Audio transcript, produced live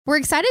We're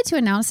excited to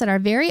announce that our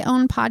very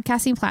own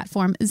podcasting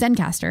platform,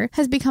 Zencastr,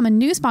 has become a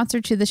new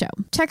sponsor to the show.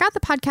 Check out the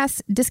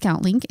podcast's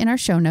discount link in our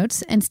show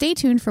notes and stay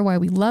tuned for why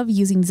we love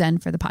using Zen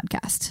for the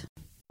podcast.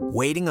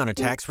 Waiting on a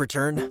tax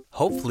return?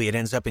 Hopefully it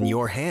ends up in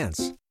your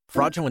hands.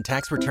 Fraudulent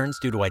tax returns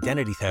due to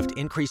identity theft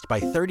increased by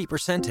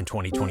 30% in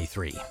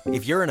 2023.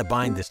 If you're in a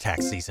bind this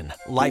tax season,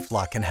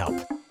 LifeLock can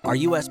help. Our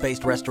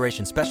U.S.-based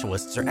restoration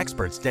specialists are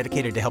experts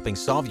dedicated to helping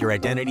solve your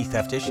identity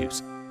theft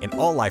issues. And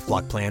all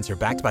LifeLock plans are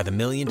backed by the $1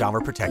 Million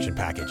Protection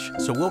Package.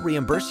 So we'll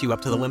reimburse you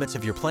up to the limits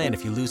of your plan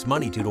if you lose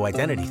money due to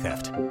identity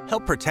theft.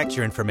 Help protect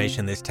your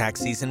information this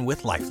tax season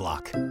with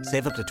LifeLock.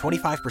 Save up to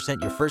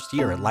 25% your first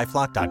year at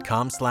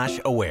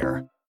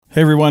LifeLock.com/aware.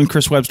 Hey everyone,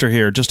 Chris Webster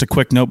here. Just a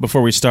quick note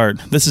before we start.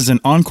 This is an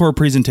encore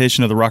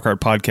presentation of the Rock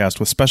Art Podcast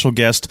with special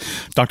guest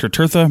Dr.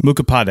 Tirtha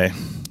Mukhopadhyay.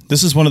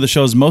 This is one of the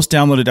show's most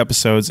downloaded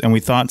episodes, and we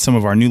thought some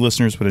of our new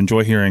listeners would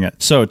enjoy hearing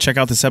it. So check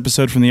out this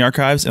episode from the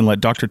archives and let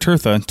Dr.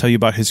 Tirtha tell you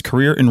about his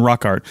career in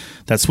rock art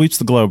that sweeps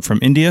the globe from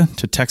India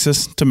to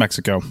Texas to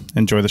Mexico.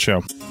 Enjoy the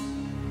show.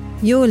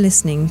 You're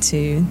listening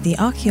to the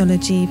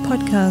Archaeology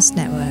Podcast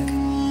Network.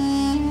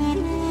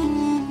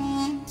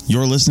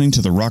 You're listening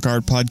to the Rock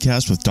Art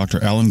Podcast with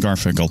Dr. Alan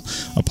Garfinkel,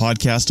 a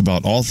podcast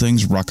about all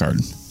things rock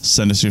art.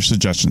 Send us your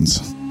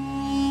suggestions.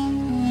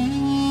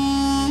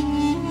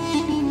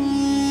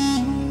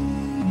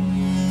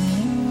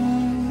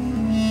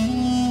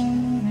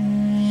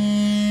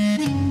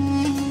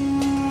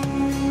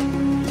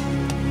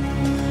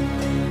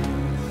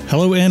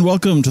 Hello and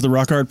welcome to the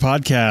Rock Art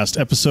Podcast,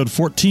 episode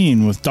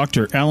 14 with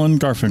Dr. Alan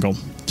Garfinkel.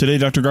 Today,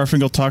 Dr.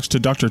 Garfinkel talks to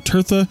Dr.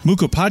 Tirtha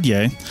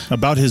Mukhopadhyay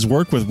about his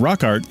work with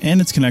rock art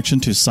and its connection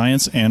to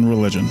science and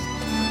religion.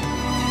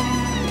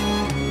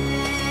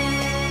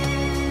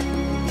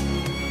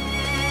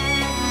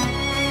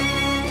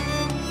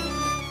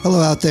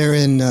 Hello out there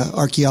in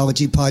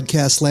Archaeology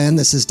Podcast land.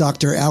 This is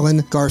Dr.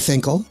 Alan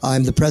Garfinkel.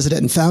 I'm the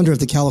president and founder of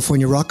the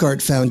California Rock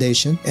Art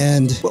Foundation.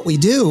 And what we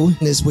do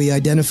is we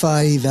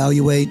identify,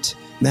 evaluate,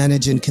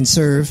 manage, and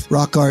conserve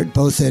rock art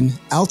both in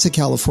Alta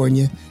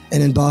California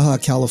and in Baja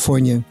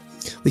California.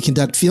 We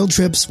conduct field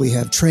trips, we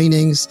have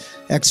trainings,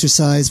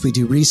 exercise, we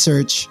do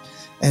research,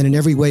 and in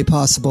every way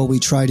possible, we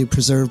try to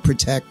preserve,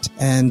 protect,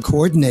 and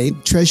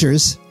coordinate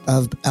treasures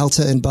of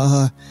Alta and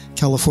Baja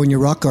California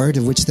rock art,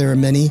 of which there are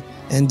many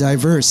and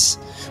diverse.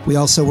 We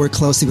also work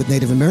closely with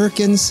Native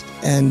Americans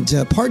and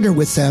partner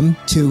with them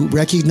to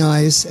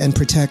recognize and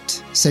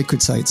protect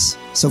sacred sites.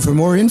 So for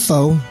more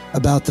info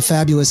about the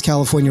fabulous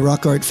California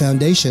Rock Art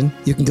Foundation,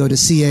 you can go to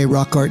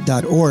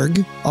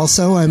carockart.org.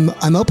 Also,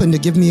 I'm open to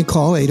give me a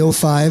call,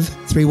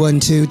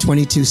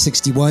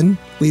 805-312-2261.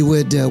 We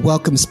would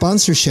welcome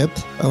sponsorship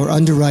or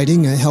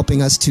underwriting,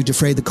 helping us to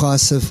defray the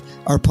costs of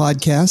our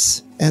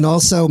podcasts, and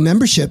also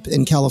membership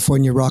in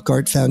California Rock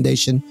Art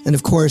Foundation. And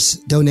of course,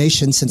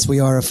 donations, since we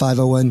are a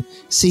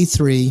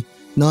 501c3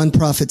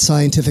 nonprofit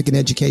scientific and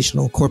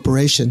educational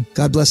corporation.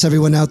 God bless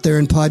everyone out there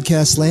in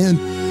podcast land.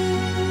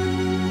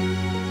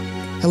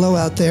 Hello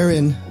out there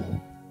in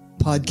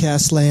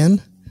podcast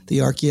land, the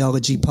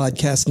Archaeology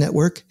Podcast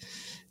Network.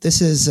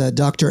 This is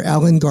Dr.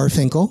 Alan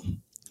Garfinkel,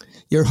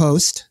 your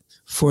host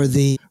for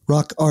the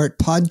Rock Art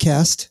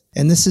Podcast.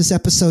 And this is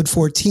episode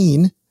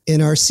 14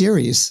 in our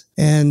series.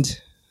 And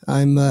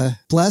I'm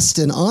blessed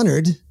and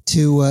honored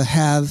to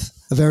have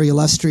a very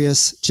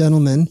illustrious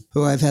gentleman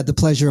who I've had the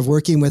pleasure of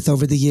working with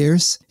over the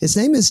years. His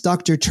name is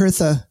Dr.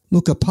 Tirtha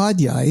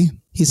Mukhopadhyay.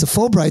 He's a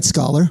Fulbright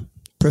scholar,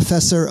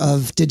 professor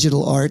of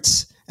digital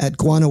arts at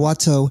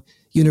Guanajuato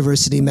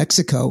University,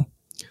 Mexico,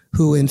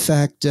 who in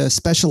fact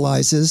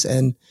specializes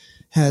and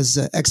has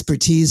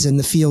expertise in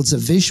the fields of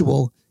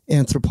visual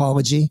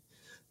anthropology,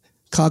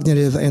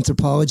 cognitive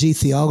anthropology,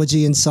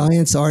 theology and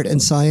science, art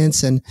and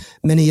science, and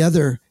many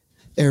other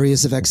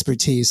areas of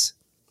expertise.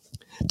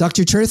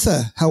 Dr.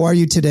 Tirtha, how are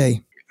you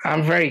today?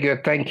 I'm very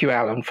good. Thank you,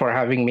 Alan, for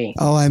having me.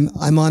 Oh,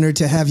 I'm honored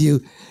to have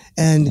you.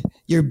 And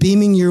you're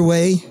beaming your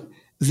way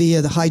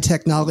via the high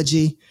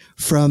technology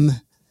from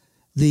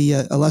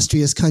the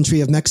illustrious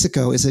country of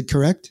Mexico. Is it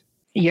correct?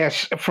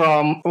 Yes,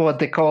 from what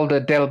they call the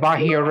Del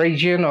Bajío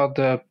region or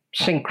the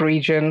Zinc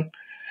region.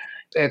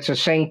 It's a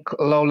zinc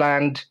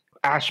lowland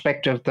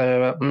aspect of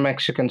the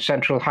Mexican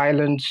Central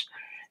Highlands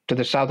to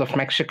the south of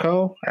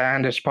Mexico,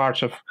 and is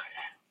part of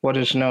what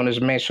is known as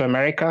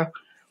Mesoamerica.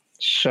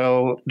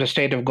 So the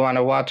state of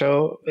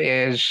Guanajuato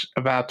is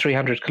about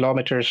 300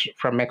 kilometers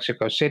from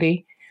Mexico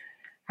City,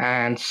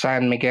 and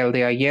San Miguel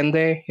de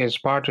Allende is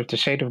part of the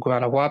state of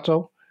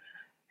Guanajuato,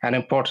 an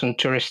important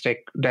touristic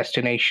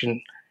destination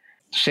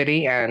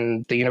city.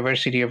 And the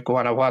University of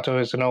Guanajuato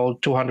is an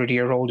old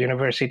 200-year-old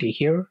university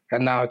here,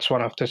 and now it's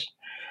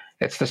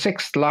it's the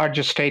sixth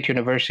largest state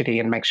university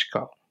in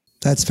Mexico.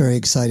 That's very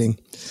exciting.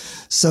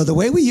 So the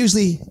way we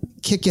usually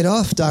kick it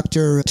off,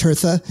 Dr.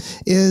 Tirtha,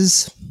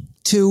 is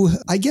to,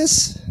 I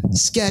guess,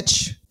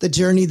 sketch the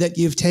journey that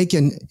you've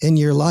taken in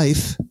your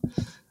life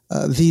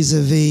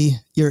vis-a-vis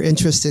your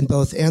interest in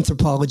both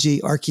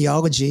anthropology,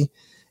 archaeology,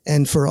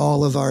 and for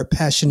all of our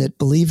passionate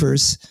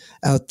believers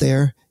out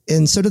there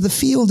in sort of the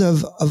field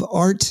of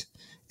art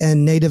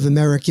and Native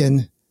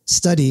American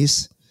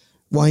studies,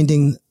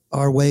 winding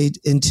our way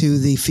into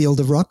the field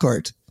of rock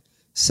art.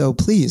 So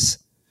please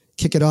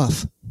kick it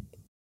off.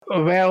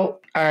 Well,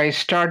 I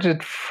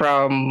started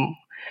from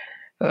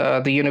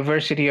the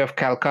University of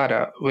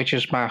Calcutta, which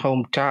is my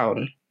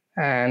hometown.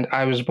 And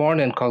I was born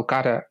in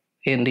Kolkata,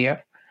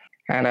 India.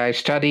 And I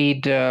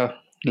studied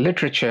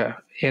literature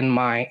in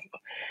my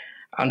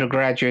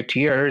undergraduate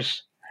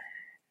years.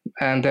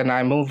 And then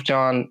I moved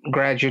on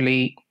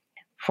gradually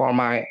for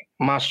my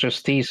master's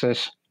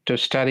thesis to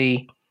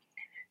study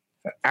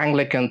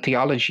Anglican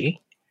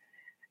theology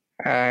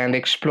and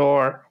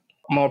explore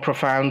more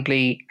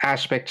profoundly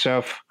aspects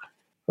of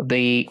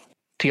the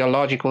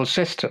theological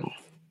system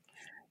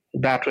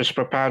that was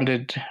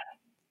propounded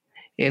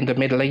in the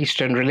Middle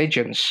Eastern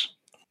religions.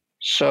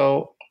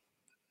 So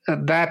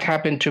that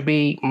happened to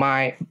be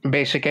my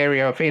basic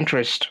area of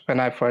interest when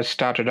I first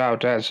started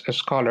out as a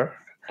scholar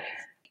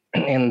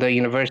in the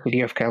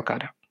University of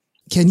Calcutta.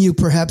 Can you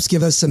perhaps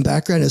give us some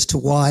background as to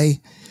why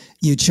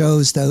you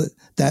chose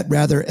that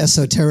rather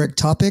esoteric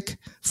topic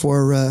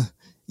for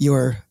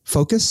your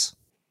focus?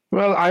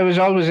 Well, I was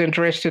always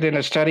interested in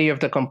a study of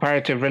the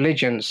comparative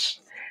religions,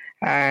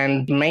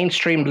 and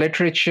mainstream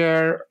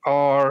literature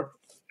or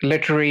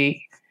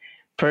literary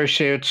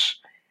pursuits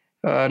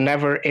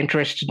never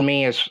interested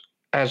me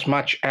as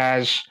much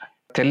as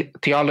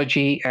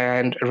theology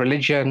and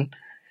religion.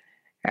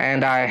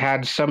 And I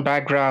had some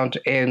background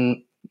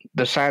in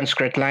the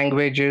Sanskrit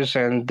languages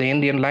and the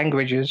Indian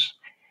languages.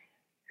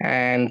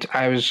 And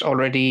I was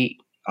already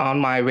on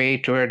my way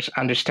towards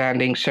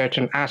understanding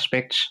certain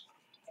aspects,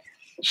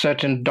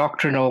 certain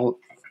doctrinal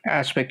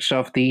aspects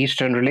of the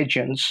Eastern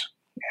religions.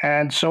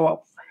 And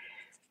so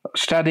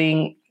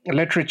studying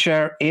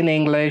literature in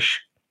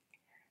English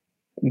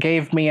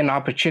gave me an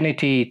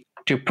opportunity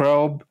to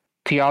probe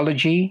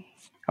theology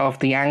of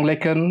the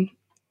Anglican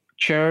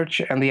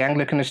Church and the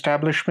Anglican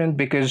establishment,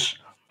 because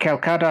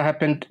Calcutta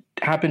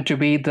happened to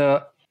be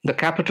the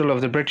capital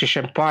of the British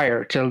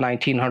Empire till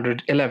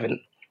 1911.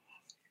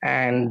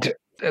 And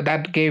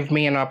that gave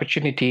me an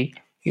opportunity,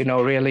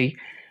 really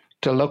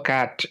to look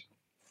at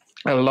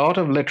a lot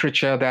of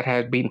literature that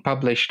had been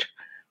published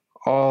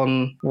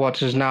on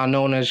what is now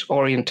known as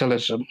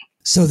Orientalism.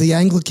 So the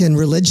Anglican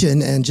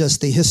religion and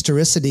just the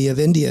historicity of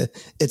India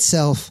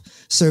itself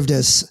served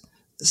as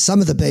some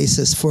of the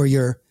basis for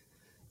your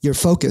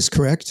focus,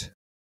 correct?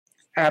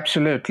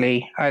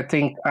 Absolutely. I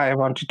think I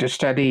wanted to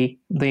study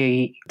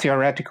the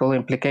theoretical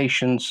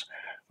implications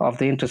of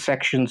the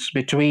intersections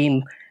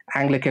between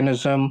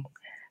Anglicanism,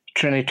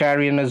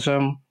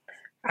 Trinitarianism,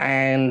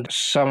 and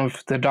some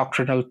of the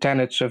doctrinal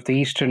tenets of the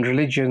Eastern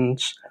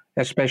religions,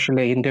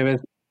 especially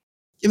Hinduism.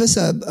 Give us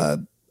a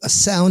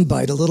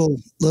soundbite, a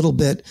little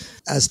bit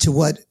as to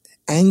what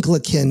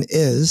Anglican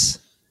is,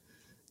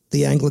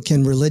 the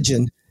Anglican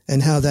religion,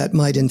 and how that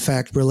might in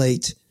fact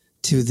relate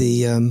to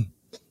the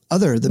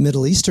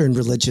Middle Eastern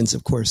religions,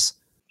 of course.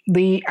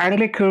 The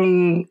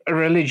Anglican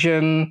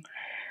religion,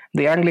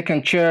 the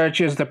Anglican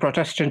Church, is the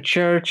Protestant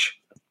church,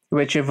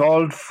 which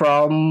evolved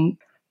from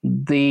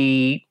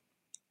the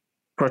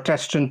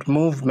Protestant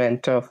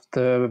movement of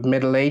the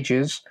Middle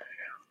Ages.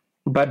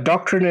 But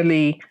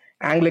doctrinally,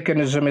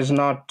 Anglicanism is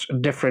not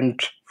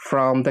different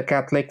from the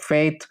Catholic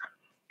faith,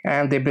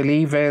 and they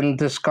believe in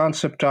this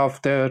concept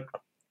of the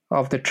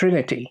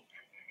Trinity.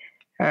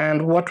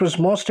 And what was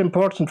most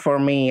important for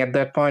me at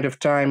that point of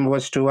time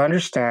was to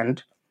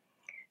understand,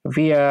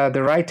 via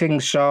the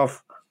writings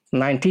of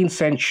 19th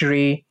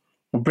century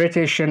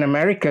British and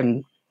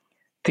American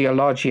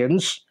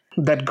theologians,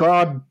 that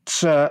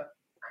God's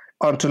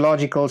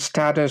ontological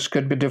status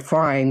could be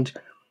defined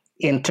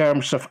in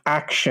terms of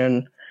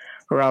action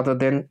rather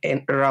than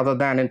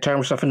in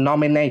terms of a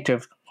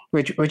nominative,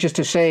 which is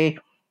to say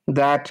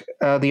that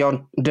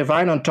the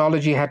divine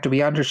ontology had to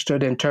be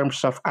understood in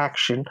terms of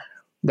action,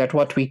 that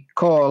what we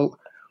call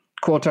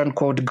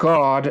quote-unquote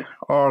God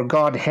or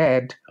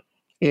Godhead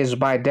is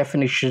by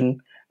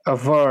definition a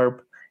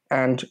verb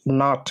and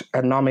not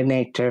a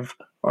nominative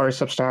or a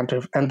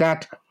substantive. And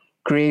that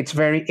creates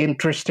very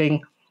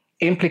interesting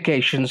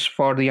implications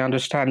for the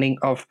understanding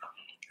of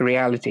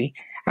reality.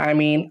 I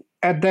mean,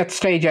 at that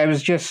stage, I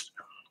was just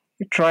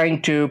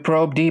trying to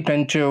probe deep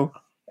into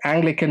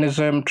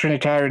Anglicanism,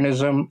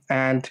 Trinitarianism,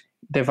 and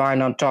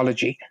divine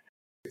ontology.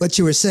 What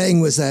you were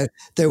saying was that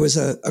there was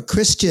a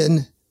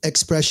Christian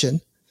expression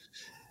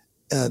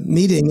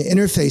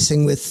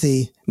interfacing with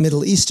the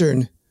Middle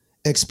Eastern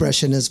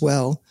expression as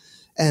well,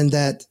 and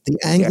that the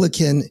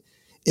Anglican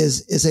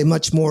is a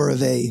much more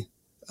of a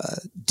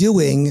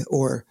doing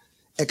or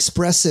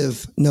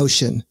expressive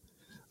notion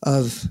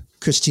of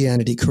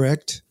Christianity,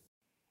 correct?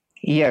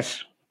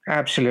 Yes,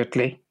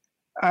 absolutely.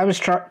 I was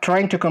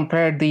trying to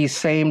compare these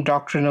same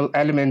doctrinal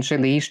elements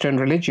in the Eastern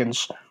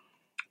religions,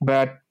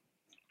 but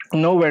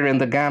nowhere in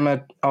the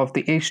gamut of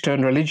the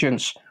Eastern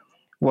religions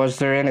was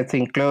there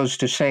anything close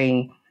to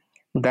saying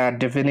that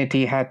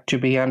divinity had to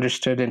be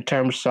understood in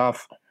terms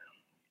of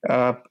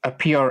a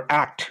pure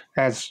act,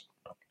 as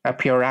a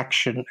pure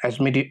action, as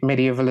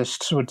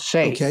medievalists would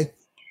say. Okay.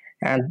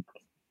 And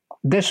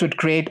this would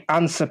create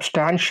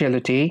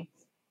unsubstantiality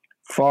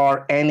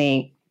for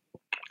any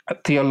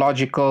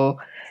theological,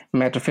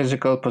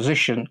 metaphysical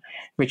position,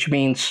 which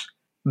means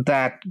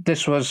that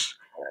this was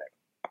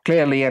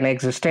clearly an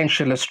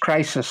existentialist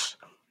crisis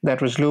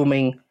that was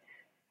looming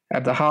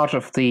at the heart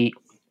of the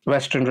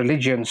Western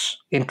religions,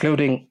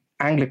 including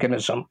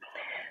Anglicanism.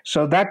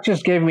 So that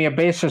just gave me a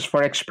basis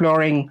for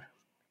exploring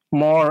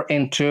more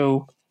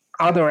into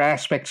other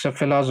aspects of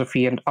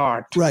philosophy and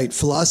art. Right.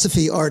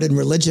 Philosophy, art, and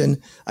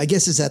religion, I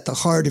guess, is at the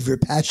heart of your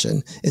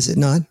passion, is it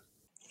not?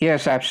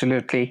 Yes,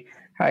 absolutely.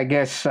 I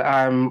guess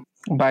I'm,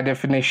 by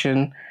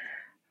definition,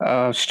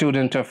 a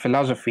student of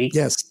philosophy.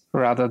 Yes.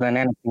 Rather than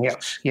anything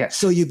else. Yes.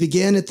 So you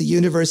began at the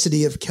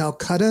University of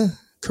Calcutta,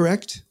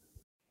 correct?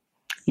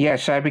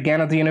 Yes, I began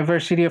at the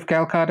University of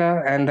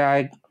Calcutta, and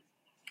I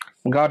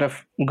got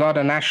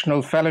a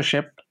national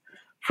fellowship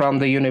from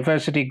the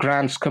University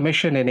Grants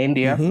Commission in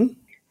India.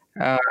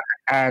 Mm-hmm.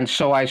 And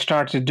so I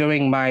started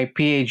doing my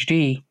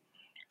PhD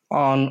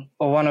on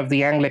one of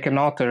the Anglican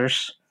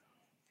authors.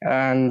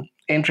 And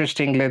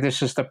interestingly,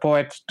 this is the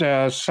poet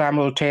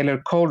Samuel Taylor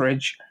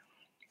Coleridge.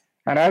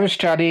 And I was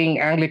studying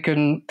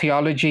Anglican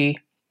theology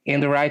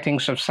in the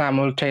writings of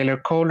Samuel Taylor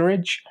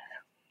Coleridge.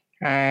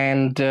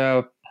 And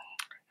that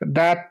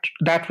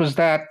was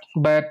that.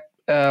 But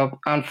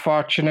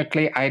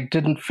unfortunately, I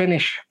didn't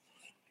finish.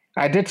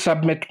 I did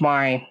submit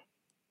my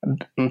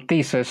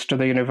thesis to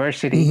the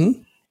university,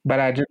 mm-hmm. but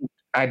I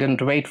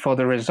didn't wait for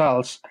the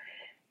results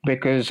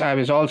because I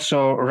was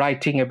also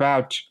writing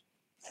about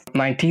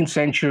 19th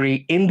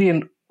century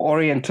Indian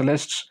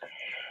Orientalists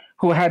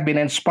who had been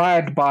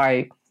inspired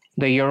by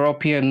the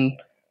European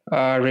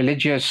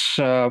religious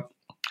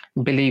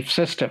belief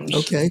systems.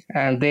 Okay.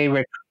 And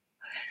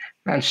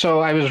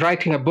so I was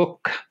writing a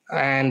book,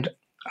 and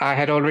I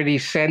had already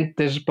sent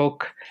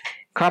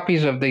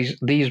copies of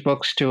these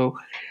books to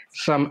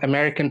some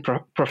American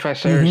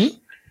professors. Mm-hmm.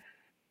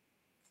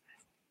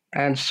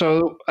 And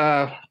so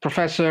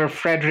Professor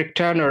Frederick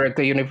Turner at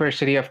the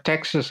University of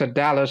Texas at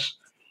Dallas,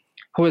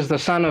 who is the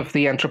son of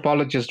the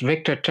anthropologist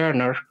Victor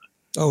Turner.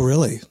 Oh,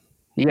 really?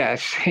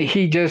 Yes,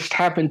 he just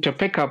happened to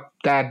pick up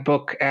that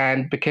book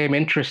and became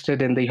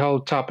interested in the whole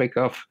topic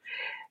of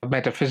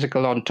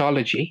metaphysical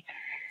ontology,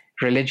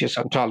 religious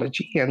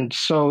ontology. And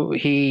so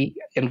he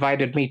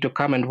invited me to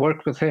come and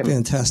work with him.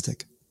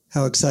 Fantastic.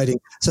 How exciting.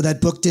 So that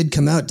book did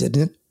come out,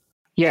 didn't it?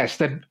 Yes,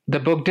 the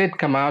book did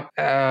come out,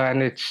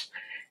 and it's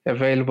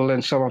available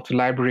in some of the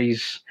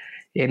libraries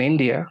in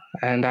India.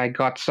 And I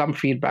got some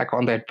feedback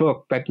on that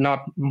book, but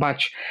not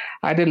much.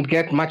 I didn't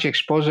get much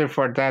exposure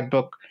for that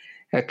book,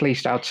 at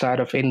least outside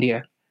of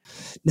India.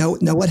 Now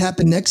what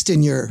happened next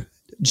in your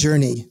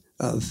journey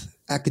of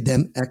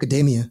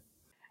academia?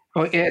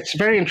 Oh, it's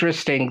very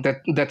interesting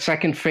that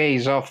second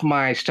phase of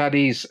my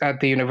studies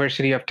at the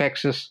University of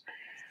Texas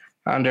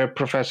under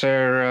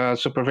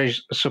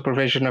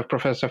supervision of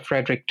Professor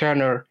Frederick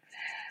Turner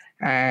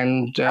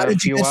and How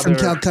did you get from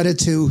Calcutta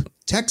to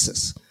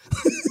Texas?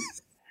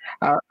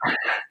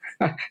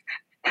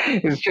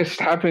 It just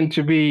happened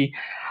to be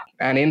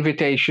an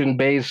invitation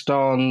based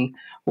on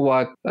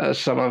what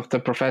some of the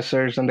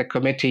professors and the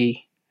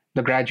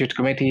graduate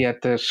committee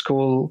at the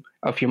School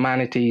of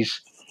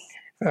Humanities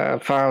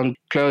found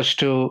close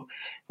to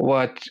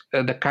what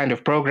the kind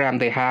of program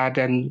they had.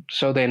 And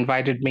so they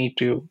invited me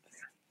to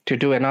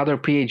do another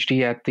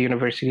PhD at the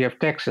University of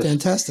Texas.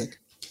 Fantastic.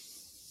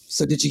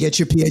 So did you get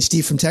your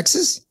PhD from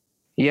Texas?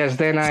 Yes,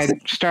 then I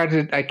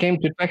came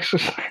to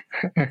Texas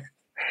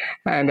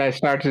and I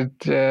started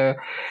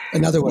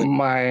another one.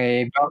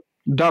 My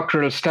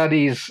doctoral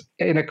studies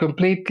in a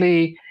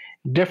completely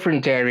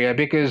different area,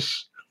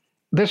 because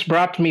this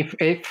brought me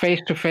face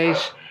to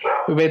face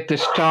with the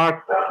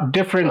stark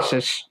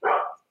differences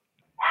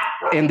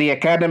in the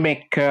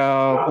academic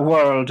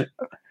world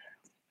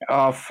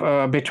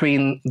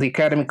between the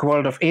academic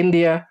world of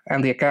India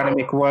and the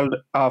academic world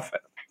of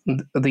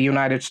the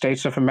United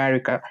States of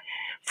America.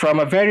 From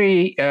a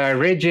very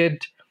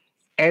rigid,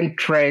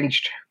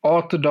 entrenched,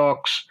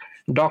 orthodox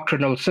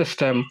doctrinal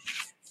system,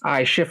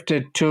 I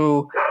shifted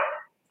to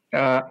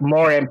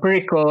more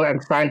empirical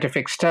and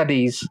scientific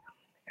studies.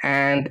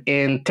 And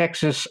in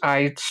Texas,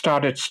 I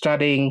started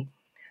studying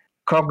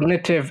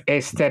cognitive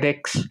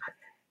aesthetics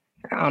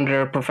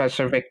under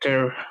Professor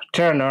Victor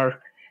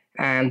Turner.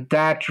 And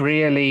that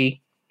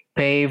really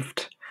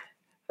paved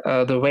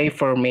the way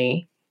for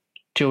me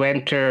to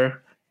enter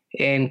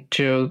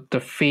into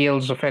the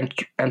fields of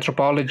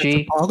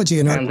anthropology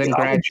and then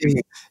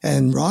graduate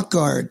and rock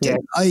art. Yeah.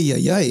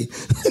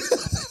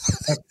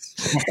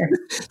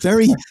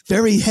 Very,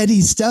 very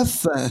heady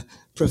stuff,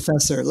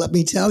 Professor. Let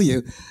me tell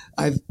you,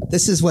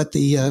 this is what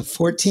the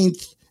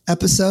 14th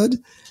episode,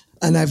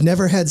 and I've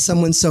never had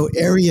someone so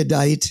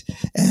erudite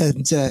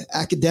and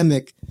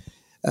academic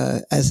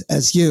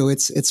as you.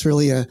 It's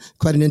really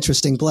quite an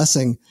interesting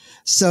blessing.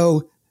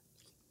 So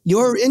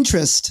your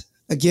interest,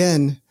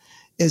 again,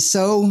 is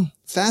so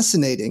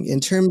fascinating in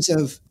terms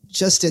of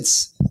just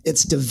its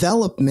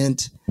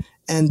development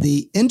and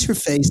the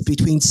interface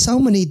between so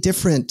many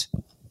different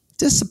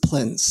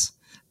disciplines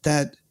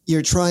that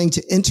you're trying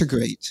to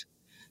integrate.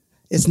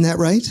 Isn't that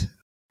right?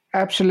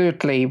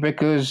 Absolutely,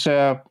 because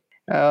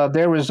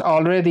there was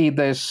already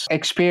this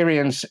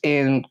experience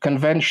in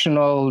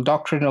conventional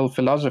doctrinal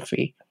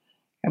philosophy,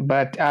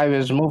 but I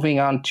was moving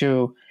on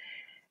to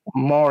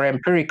more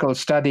empirical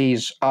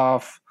studies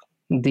of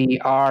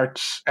the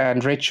arts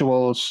and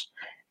rituals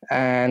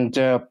and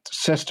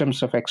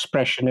systems of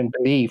expression and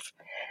belief.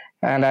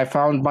 And I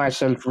found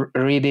myself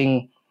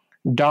reading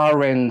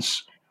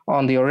Darwin's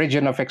On the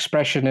Origin of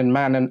Expression in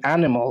Man and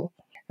Animal,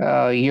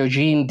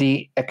 Eugene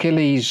de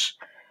Achilles'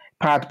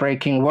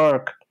 path-breaking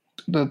work.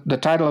 The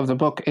title of the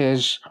book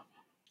is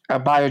A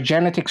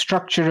Biogenetic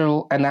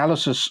Structural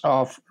Analysis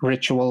of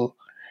Ritual.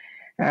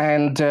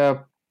 And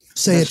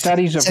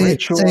studies of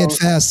ritual. Say it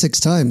fast 6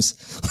 times.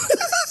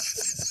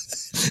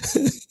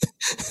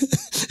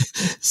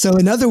 So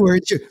in other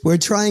words, we're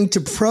trying to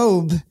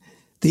probe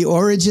the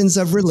origins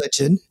of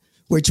religion.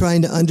 We're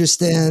trying to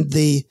understand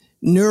the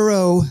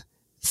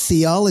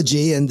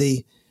neurotheology and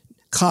the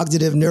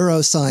cognitive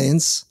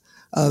neuroscience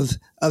of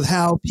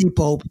how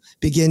people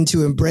begin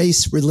to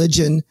embrace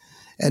religion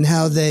and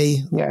how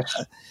they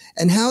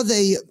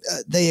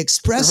they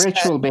express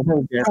ritual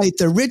behavior. Right,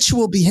 the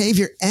ritual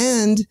behavior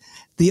and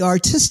the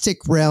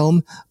artistic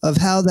realm of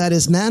how that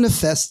is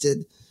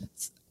manifested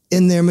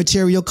in their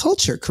material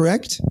culture,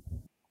 correct?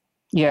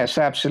 Yes,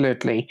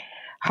 absolutely.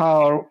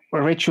 How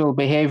ritual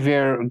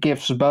behavior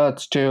gives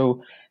birth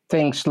to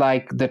things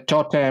like the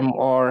totem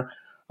or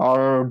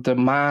the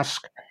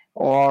mask,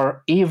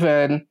 or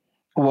even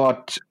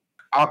what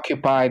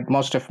occupied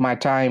most of my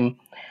time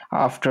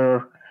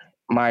after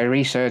my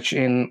research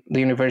in the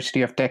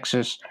University of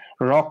Texas,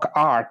 rock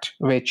art,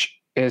 which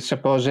is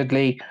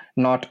supposedly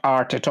not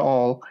art at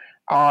all.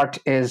 Art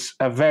is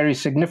a very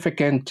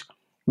significant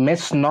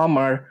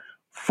misnomer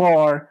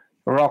for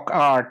rock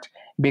art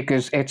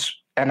because it's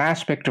an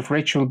aspect of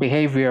ritual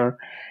behavior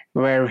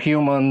where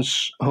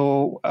humans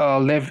who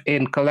live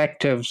in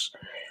collectives,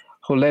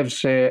 who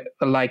lives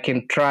like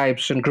in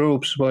tribes and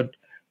groups, would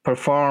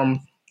perform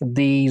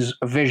these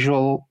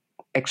visual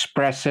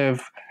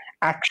expressive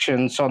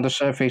actions on the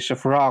surface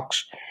of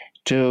rocks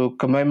to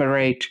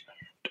commemorate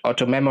or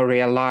to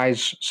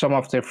memorialize some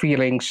of their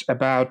feelings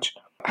about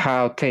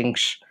how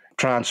things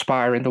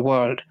transpire in the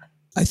world.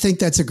 I think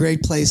that's a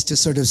great place to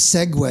sort of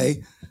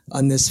segue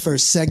on this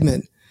first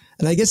segment.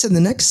 And I guess in the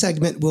next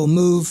segment, we'll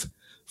move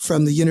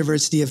from the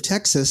University of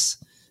Texas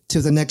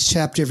to the next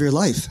chapter of your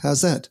life.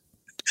 How's that?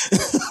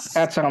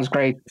 That sounds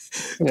great.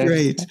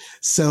 Great.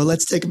 So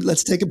let's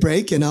take a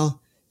break, and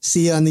I'll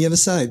see you on the other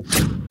side.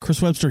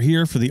 Chris Webster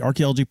here for the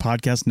Archaeology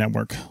Podcast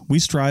Network. We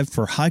strive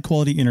for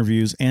high-quality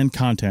interviews and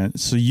content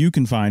so you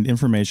can find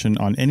information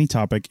on any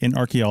topic in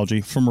archaeology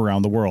from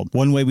around the world.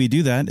 One way we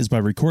do that is by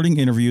recording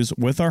interviews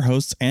with our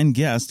hosts and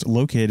guests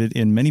located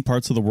in many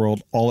parts of the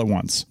world all at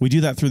once. We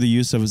do that through the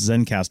use of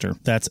Zencastr.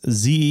 That's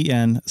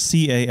Zencastr.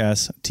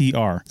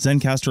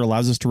 Zencastr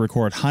allows us to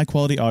record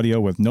high-quality audio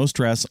with no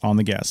stress on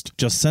the guest.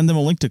 Just send them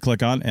a link to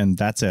click on, and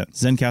that's it.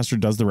 Zencastr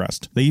does the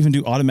rest. They even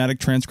do automatic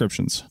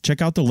transcriptions. Check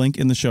out the link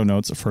in the show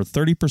notes for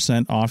 30%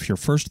 off your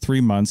first 3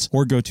 months,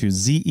 or go to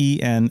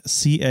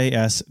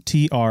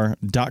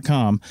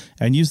zencastr.com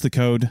and use the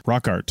code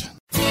ROCKART.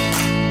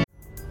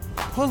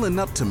 Pulling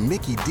up to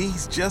Mickey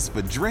D's just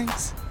for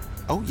drinks?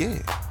 Oh yeah,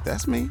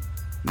 that's me.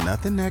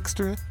 Nothing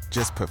extra,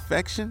 just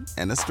perfection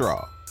and a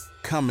straw.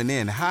 Coming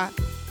in hot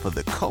for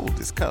the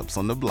coldest cups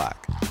on the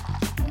block.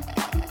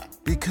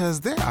 Because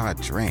there are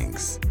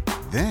drinks.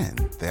 Then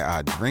there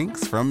are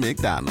drinks from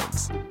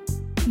McDonald's.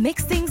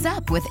 Mix things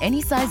up with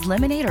any size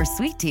lemonade or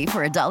sweet tea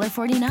for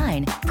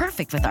 $1.49.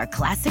 Perfect with our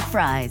classic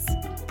fries.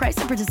 Price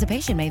and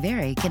participation may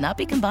vary. Cannot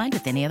be combined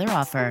with any other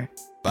offer.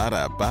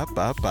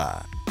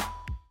 Ba-da-ba-ba-ba.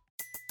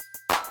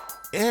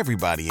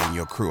 Everybody in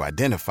your crew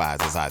identifies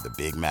as either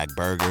Big Mac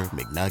Burger,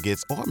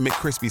 McNuggets, or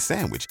McCrispy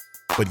Sandwich.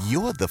 But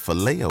you're the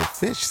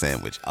Filet-O-Fish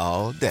Sandwich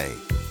all day.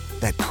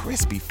 That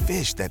crispy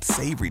fish, that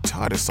savory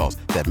tartar sauce,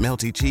 that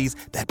melty cheese,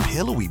 that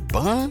pillowy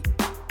bun.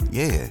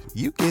 Yeah,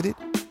 you get it.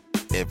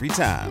 Every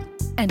time.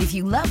 And if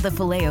you love the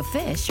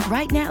Filet-O-Fish,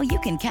 right now you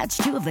can catch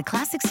 2 of the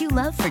classics you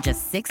love for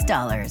just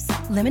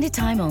 $6. Limited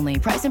time only.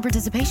 Price and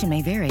participation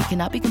may vary.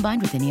 Cannot be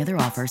combined with any other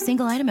offer.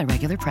 Single item at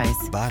regular price.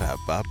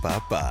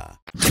 Ba-da-ba-ba-ba.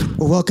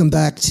 Well, welcome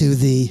back to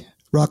the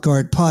Rock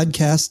Art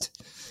Podcast.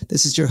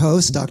 This is your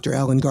host, Dr.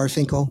 Alan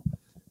Garfinkel,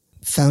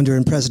 founder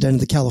and president of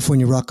the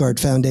California Rock Art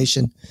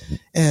Foundation.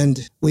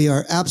 And we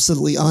are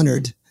absolutely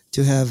honored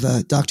to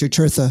have Dr.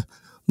 Tirtha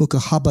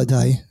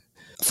Mukhopadhyay,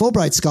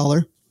 Fulbright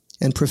scholar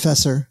and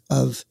professor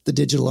of the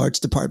Digital Arts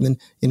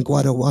Department in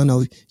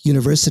Guadalajara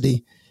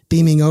University,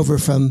 beaming over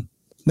from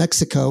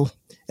Mexico.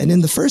 And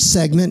in the first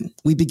segment,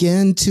 we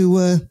began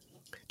to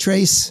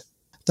trace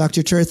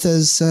Dr.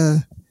 Tirtha's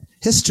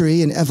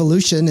history and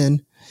evolution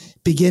and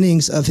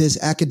beginnings of his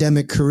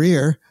academic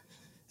career.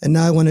 And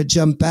now I want to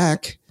jump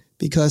back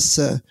because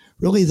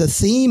really the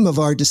theme of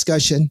our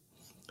discussion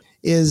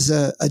is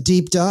a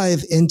deep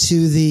dive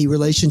into the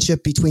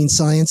relationship between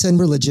science and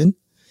religion,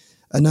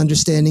 an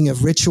understanding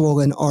of ritual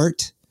and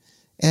art,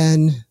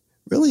 and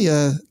really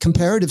a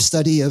comparative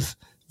study of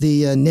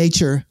the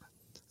nature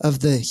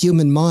of the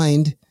human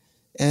mind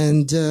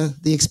and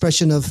the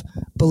expression of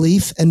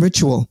belief and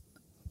ritual.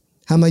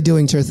 How am I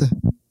doing, Tirtha?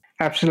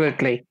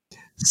 Absolutely.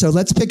 So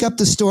let's pick up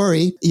the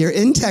story. You're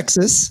in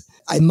Texas.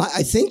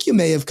 I think you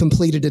may have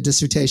completed a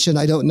dissertation.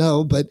 I don't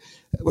know, but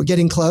we're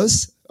getting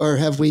close. Or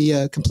have we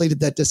completed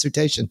that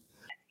dissertation?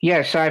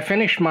 Yes, I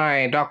finished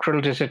my doctoral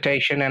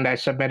dissertation and I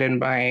submitted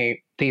my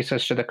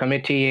thesis to the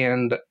committee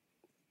and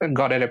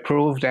got it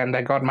approved. And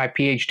I got my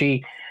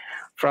PhD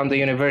from the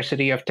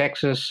University of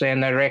Texas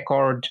in a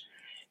record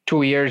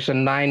 2 years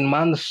and 9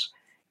 months.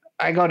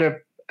 I got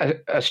a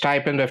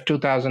stipend of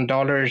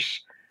 $2,000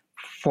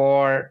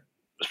 for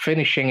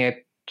finishing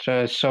it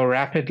so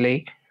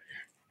rapidly.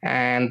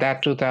 And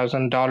that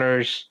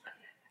 $2,000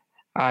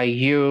 I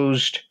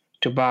used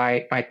to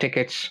buy my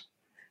tickets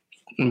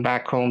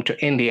back home to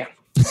India.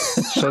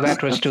 So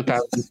that was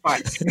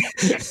 2005.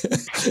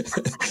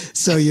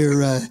 So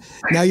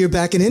now you're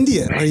back in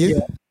India, are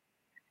you?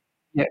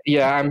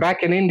 Yeah, I'm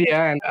back in India,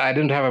 and I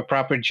didn't have a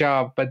proper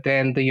job, but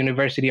then the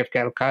University of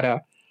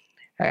Calcutta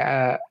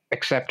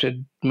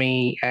accepted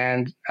me,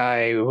 and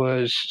I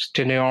was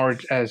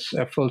tenured as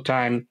a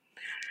full-time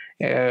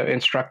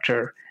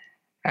instructor,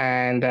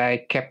 and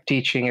I kept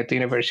teaching at the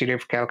University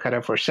of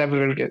Calcutta for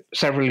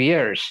several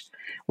years,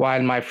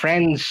 while my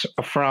friends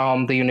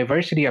from the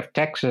University of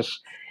Texas,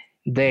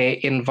 they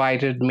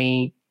invited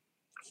me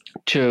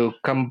to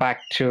come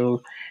back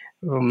to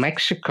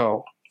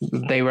Mexico.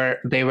 They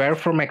were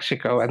from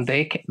Mexico, and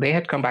they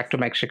had come back to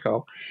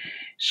Mexico.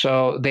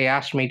 So they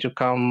asked me to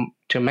come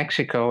to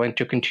Mexico and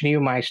to continue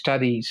my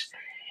studies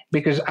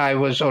because I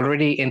was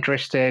already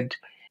interested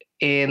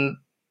in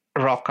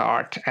rock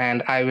art,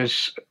 and I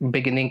was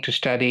beginning to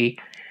study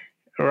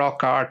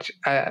rock art,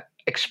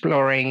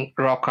 exploring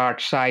rock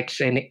art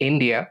sites in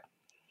India,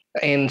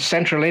 in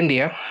central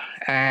India.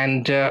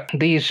 And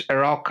these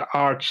rock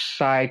art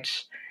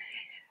sites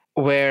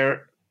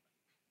were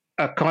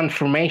a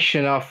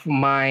confirmation of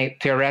my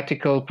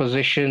theoretical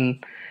position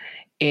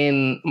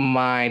in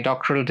my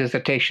doctoral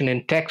dissertation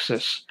in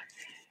Texas,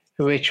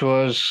 which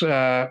was,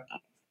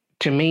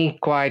 to me,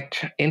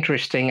 quite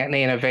interesting and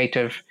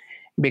innovative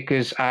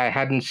because I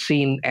hadn't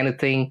seen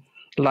anything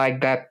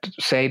like that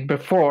said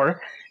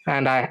before.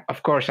 And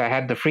of course, I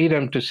had the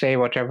freedom to say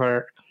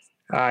whatever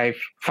I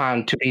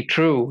found to be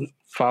true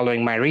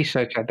following my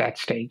research at that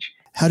stage.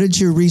 How did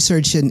your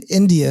research in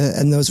India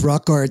and those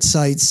rock art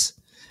sites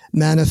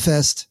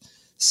manifest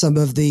some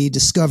of the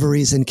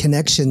discoveries and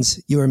connections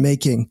you are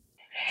making?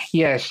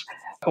 Yes.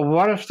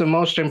 One of the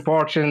most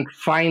important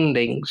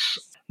findings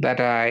that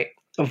I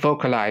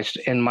vocalized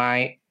in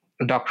my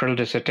doctoral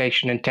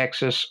dissertation in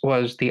Texas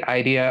was the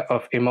idea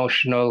of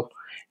emotional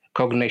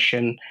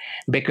cognition,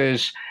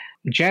 because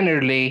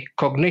generally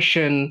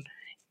cognition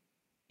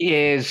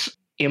is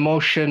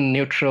emotion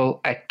neutral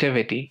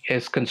activity,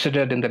 is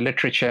considered in the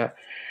literature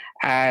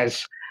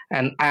as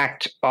an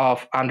act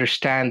of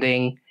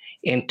understanding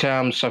in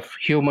terms of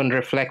human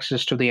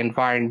reflexes to the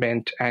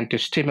environment and to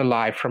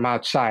stimuli from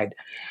outside.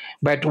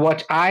 But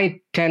what I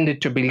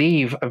tended to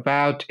believe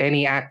about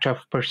any act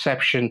of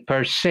perception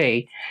per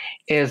se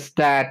is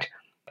that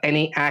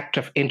any act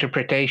of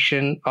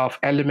interpretation of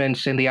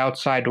elements in the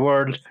outside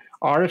world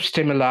or of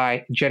stimuli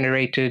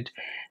generated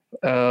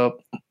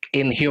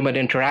in human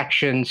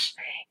interactions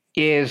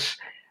is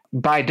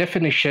by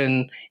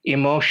definition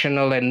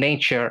emotional in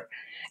nature,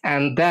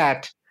 and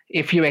that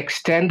if you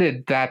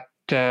extended that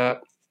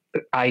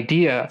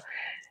idea,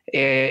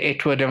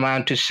 it would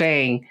amount to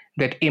saying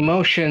that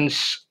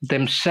emotions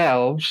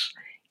themselves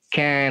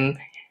can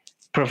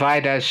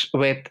provide us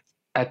with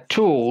a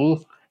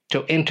tool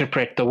to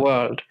interpret the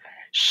world.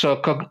 So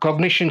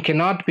cognition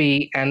cannot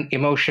be an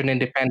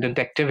emotion-independent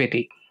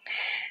activity.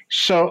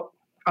 So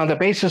on the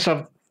basis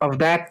of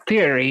that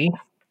theory,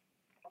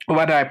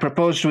 what I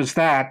proposed was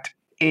that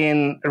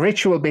in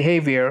ritual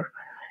behavior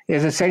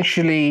is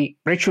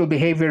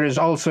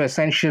also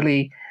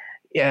essentially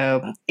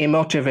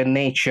emotive in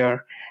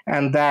nature,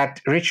 and that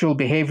ritual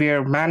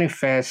behavior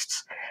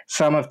manifests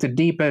some of the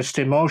deepest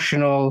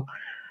emotional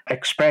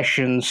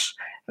expressions.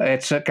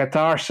 It's a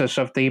catharsis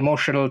of the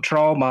emotional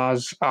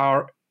traumas,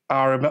 our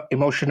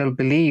emotional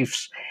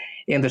beliefs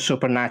in the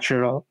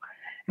supernatural.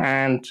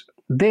 And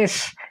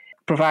this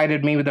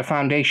provided me with a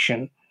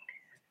foundation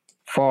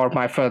for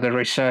my further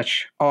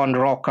research on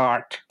rock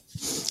art.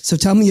 So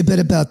tell me a bit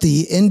about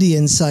the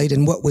Indian site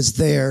and what was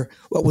there,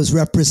 what was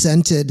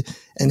represented,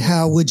 and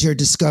how would your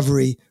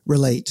discovery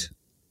relate?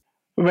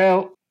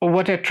 Well,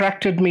 what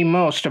attracted me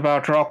most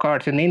about rock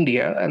art in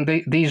India,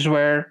 and these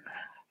were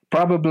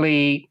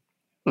probably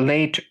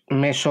late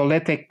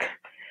Mesolithic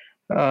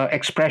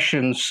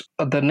expressions,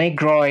 the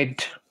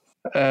Negroid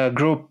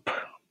group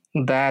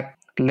that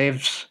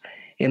lives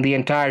in the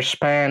entire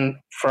span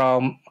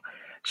from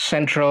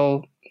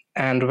central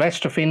and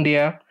west of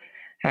India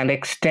and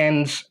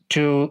extends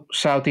to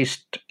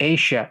Southeast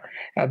Asia.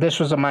 This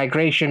was a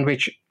migration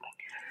which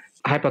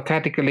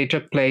hypothetically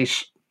took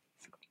place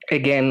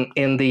again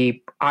in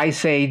the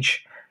Ice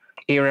Age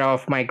era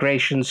of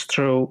migrations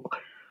through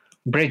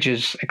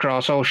bridges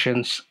across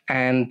oceans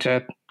and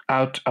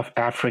out of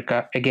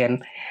Africa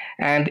again.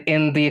 And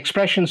in the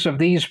expressions of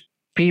these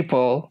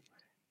people,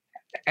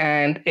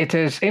 and it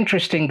is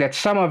interesting that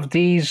some of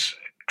these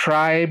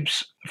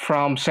tribes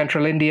from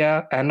central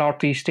India and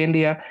northeast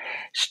India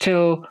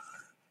still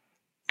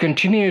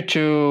continue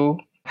to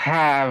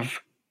have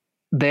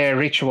their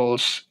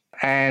rituals,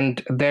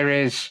 and there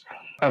is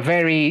a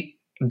very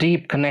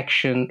deep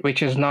connection which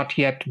has not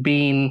yet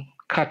been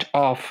cut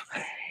off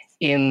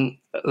in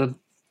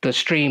the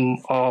stream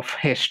of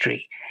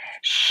history.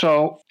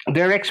 So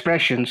their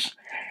expressions,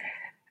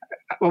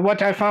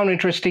 what I found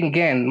interesting,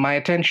 again, my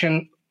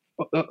attention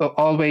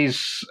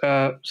always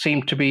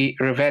seemed to be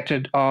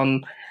riveted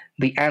on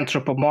the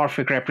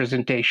anthropomorphic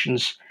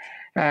representations.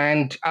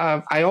 And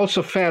I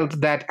also felt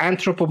that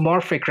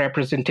anthropomorphic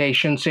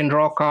representations in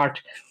rock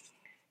art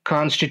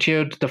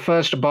constitute the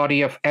first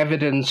body of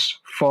evidence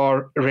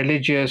for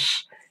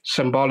religious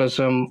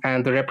symbolism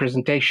and the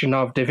representation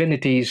of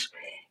divinities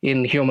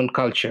in human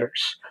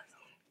cultures.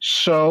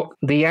 So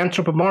the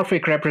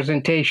anthropomorphic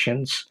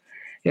representations,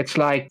 it's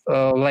like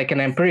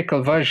an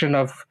empirical version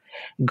of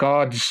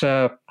God's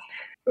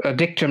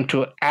dictum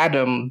to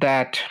Adam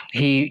that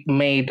he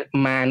made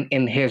man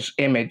in his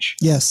image.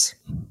 Yes.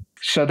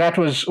 So that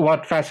was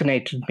what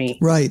fascinated me.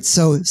 Right.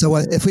 So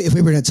if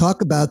we were going to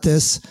talk about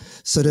this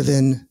sort of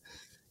in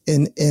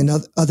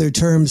other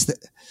terms, that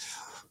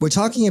we're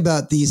talking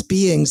about these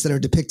beings that are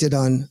depicted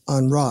on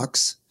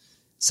rocks.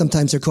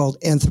 Sometimes they're called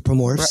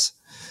anthropomorphs. Right.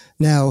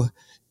 Now,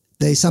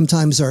 they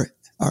sometimes are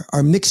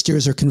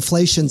mixtures or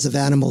conflations of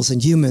animals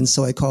and humans.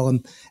 So I call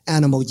them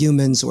animal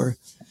humans, or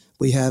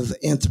we have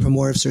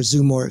anthropomorphs or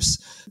zoomorphs.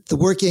 The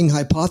working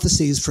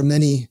hypotheses for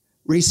many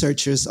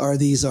researchers are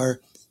these are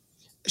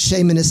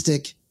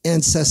shamanistic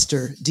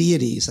ancestor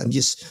deities. I'm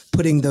just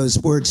putting those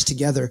words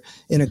together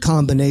in a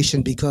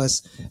combination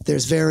because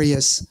there's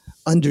various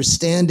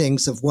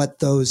understandings of what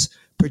those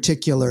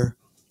particular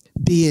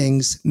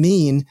beings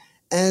mean,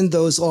 and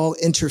those all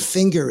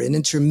interfinger and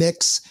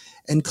intermix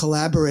and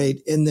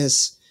collaborate in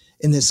this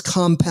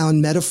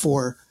compound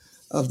metaphor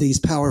of these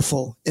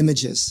powerful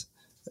images.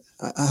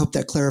 I hope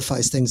that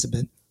clarifies things a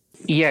bit.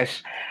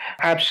 Yes,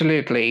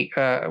 absolutely.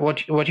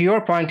 What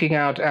you're pointing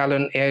out,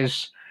 Alan,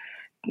 is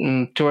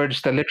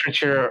towards the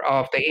literature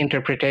of the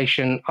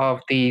interpretation of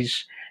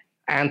these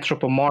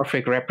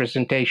anthropomorphic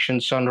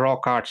representations on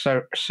rock art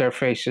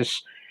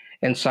surfaces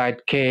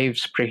inside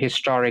caves,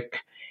 prehistoric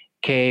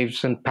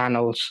caves and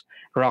panels,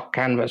 rock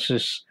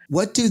canvases.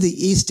 What do the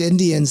East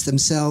Indians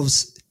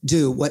themselves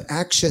do? What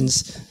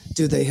actions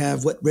do they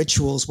have? What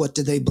rituals? What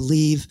do they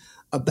believe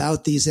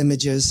about these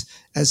images,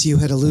 as you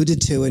had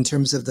alluded to, in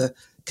terms of the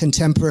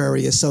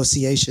contemporary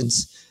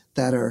associations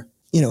that are,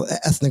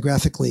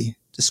 ethnographically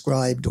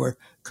described or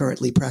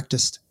currently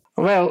practiced?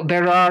 Well,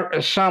 there are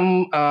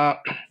some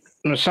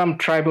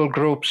tribal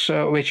groups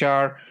which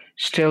are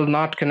still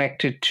not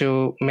connected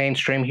to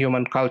mainstream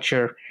human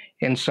culture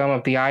in some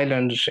of the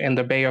islands in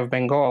the Bay of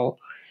Bengal.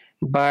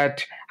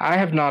 But I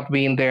have not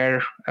been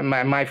there.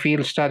 My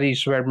field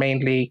studies were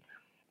mainly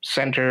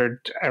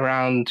centered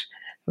around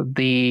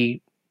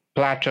the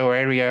plateau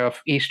area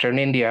of eastern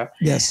India.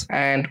 Yes.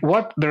 And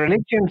what the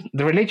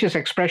religious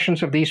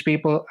expressions of these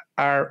people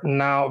are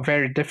now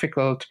very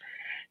difficult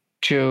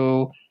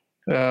to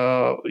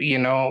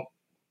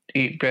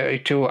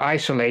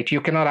isolate.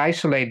 You cannot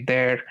isolate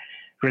their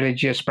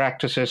religious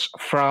practices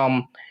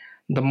from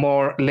the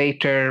more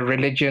later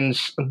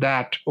religions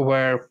that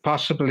were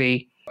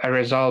possibly a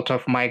result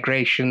of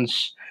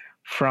migrations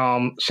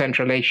from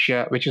Central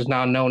Asia, which is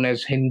now known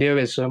as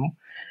Hinduism,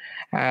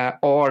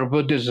 or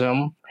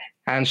Buddhism.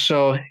 And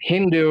so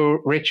Hindu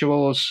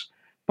rituals,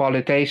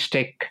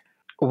 polytheistic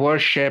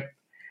worship,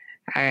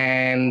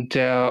 and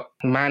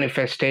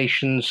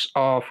manifestations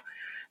of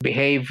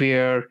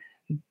behavior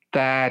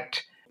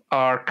that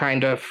are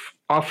kind of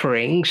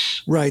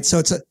offerings. Right.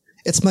 So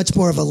it's much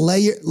more of a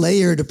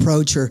layered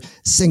approach, or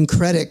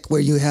syncretic,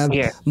 where you have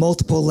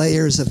multiple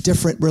layers of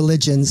different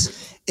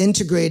religions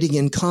integrating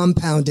and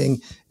compounding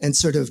and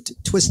sort of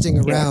twisting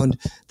around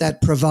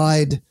that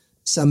provide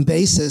some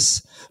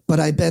basis. But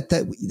I bet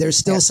that there's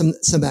still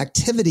some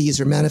activities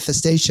or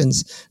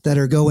manifestations that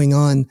are going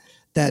on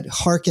that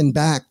harken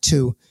back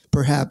to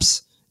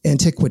perhaps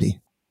antiquity.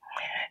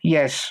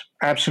 Yes,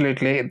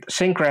 absolutely.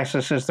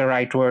 Syncresis is the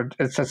right word.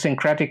 It's a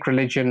syncretic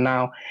religion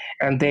now,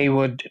 and they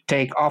would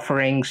take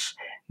offerings,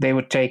 they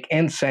would take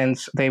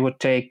incense, they would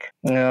take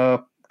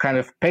kind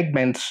of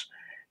pigments,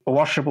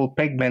 washable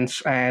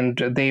pigments,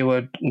 and they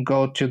would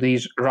go to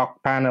these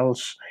rock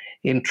panels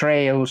in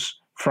trails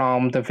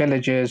from the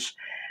villages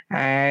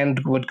and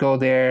would go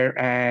there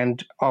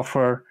and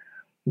offer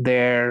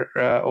their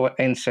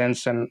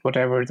incense and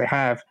whatever they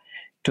have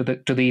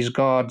to these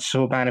gods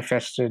who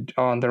manifested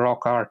on the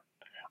rock art,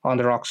 on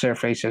the rock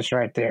surfaces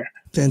right there.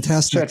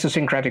 Fantastic. So it's a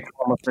syncretic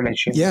form of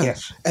religion. Yeah.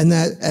 Yes. And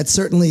that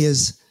certainly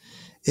is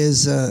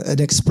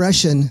an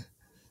expression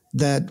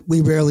that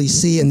we rarely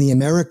see in the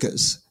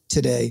Americas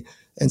today.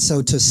 And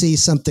so to see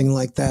something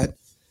like that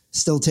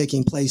still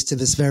taking place to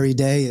this very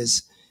day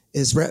is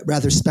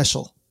rather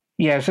special.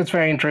 Yes, it's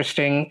very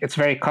interesting. It's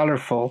very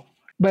colorful.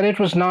 But it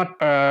was not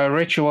a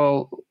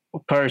ritual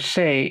per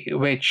se,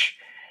 which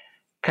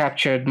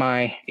captured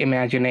my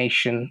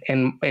imagination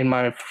in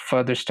my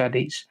further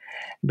studies,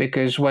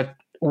 because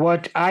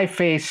what I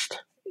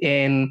faced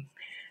in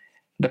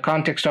the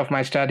context of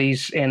my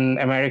studies in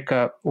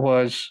America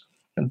was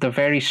the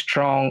very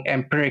strong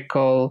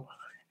empirical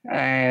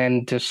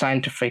and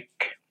scientific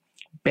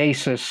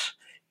basis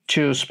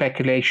to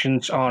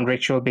speculations on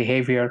ritual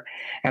behavior.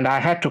 And I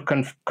had to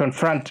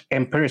confront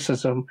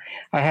empiricism.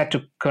 I had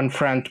to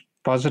confront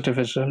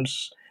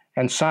positivisms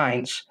and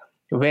science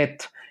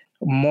with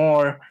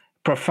more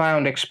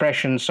profound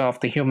expressions of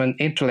the human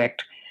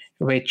intellect,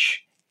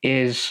 which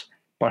is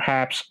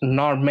perhaps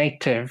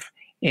normative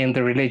in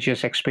the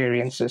religious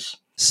experiences.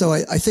 So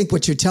I think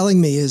what you're telling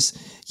me is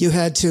you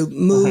had to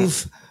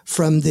move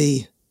from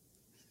the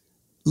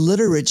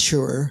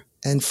literature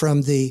and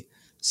from the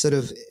sort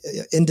of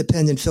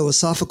independent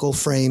philosophical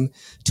frame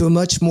to a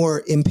much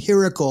more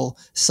empirical,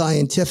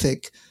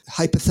 scientific,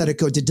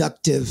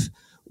 hypothetico-deductive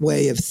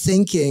way of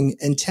thinking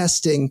and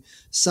testing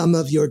some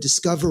of your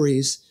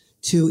discoveries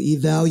to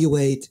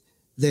evaluate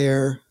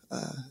their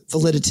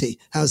validity.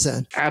 How's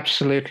that?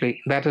 Absolutely.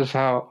 That is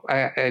how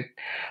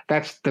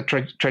that's the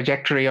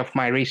trajectory of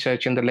my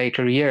research in the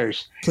later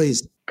years.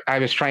 Please. I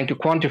was trying to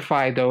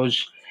quantify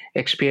those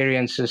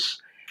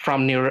experiences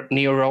from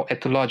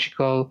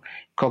neuroethological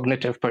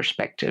cognitive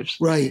perspectives.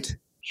 Right.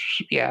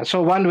 Yeah.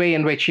 So one way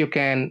in which you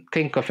can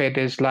think of it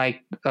is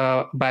like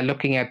by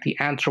looking at the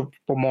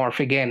anthropomorph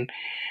again,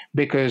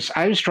 because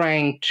I was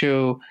trying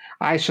to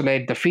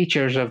isolate the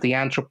features of the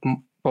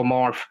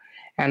anthropomorph,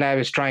 and I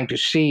was trying to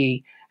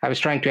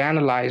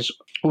analyze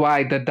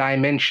why the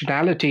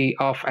dimensionality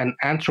of an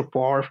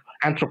anthropomorph,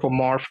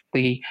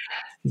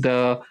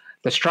 the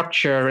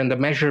structure and the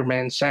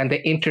measurements and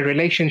the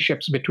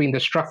interrelationships between the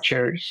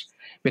structures,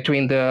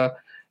 between the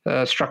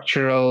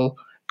structural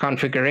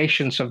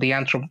configurations of the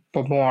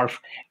anthropomorph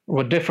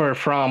would differ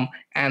from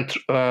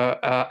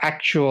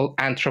actual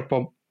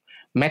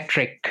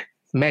anthropometric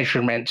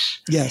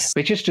measurements. Yes.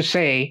 Which is to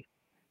say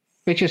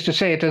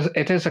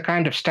it is a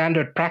kind of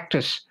standard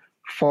practice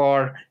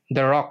for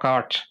the rock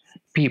art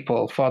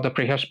people, for the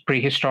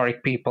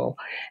prehistoric people.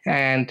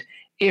 And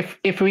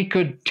if we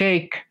could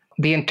take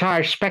the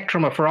entire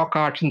spectrum of rock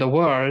art in the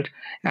world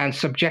and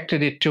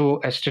subjected it to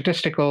a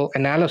statistical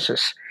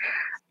analysis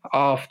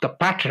of the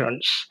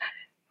patterns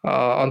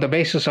on the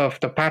basis of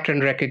the pattern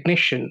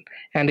recognition,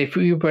 and if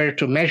we were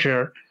to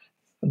measure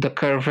the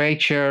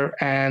curvature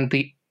and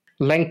the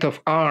length of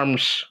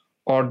arms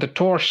or the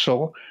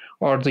torso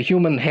or the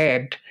human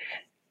head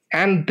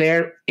and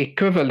their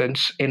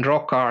equivalents in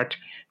rock art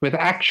with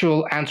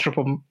actual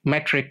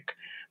anthropometric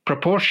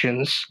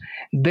proportions,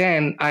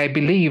 then I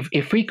believe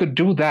if we could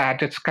do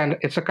that, it's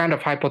a kind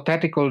of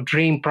hypothetical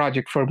dream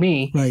project for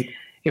me. Right.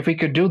 If we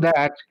could do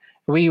that,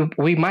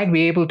 we might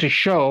be able to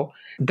show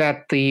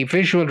that the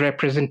visual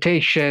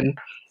representation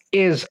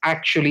is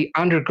actually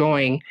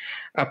undergoing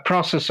a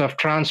process of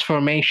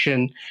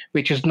transformation,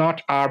 which is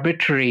not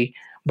arbitrary,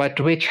 but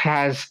which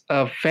has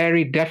a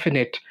very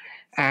definite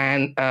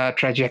and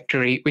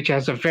trajectory, which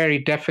has a very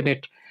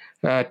definite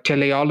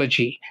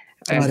teleology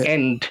and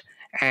end.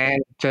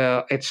 And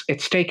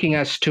it's taking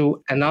us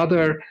to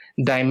another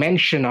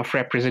dimension of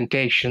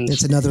representations.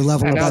 It's another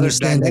level of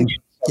understanding.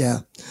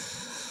 Yeah.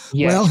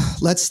 Yes. Well,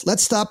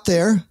 let's stop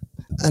there.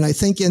 And I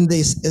think in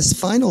this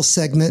final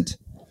segment,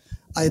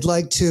 I'd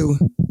like to,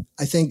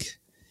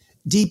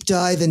 deep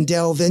dive and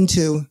delve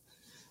into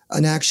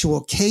an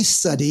actual case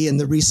study and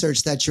the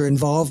research that you're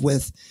involved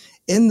with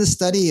in the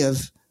study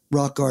of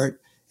rock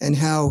art and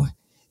how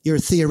your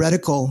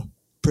theoretical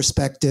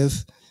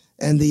perspective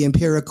and the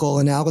empirical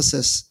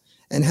analysis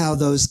and how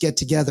those get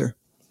together.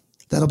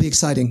 That'll be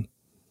exciting.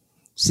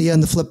 See you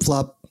on the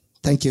flip-flop.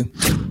 Thank you.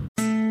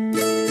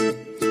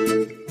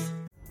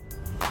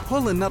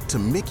 Pulling up to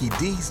Mickey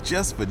D's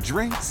just for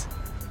drinks?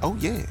 Oh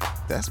yeah,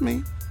 that's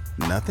me.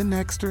 Nothing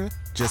extra,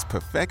 just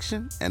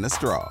perfection and a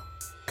straw.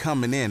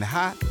 Coming in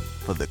hot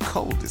for the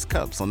coldest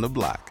cups on the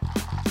block.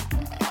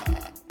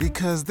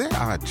 Because there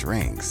are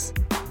drinks.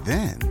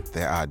 Then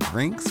there are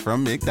drinks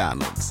from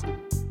McDonald's.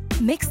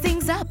 Mix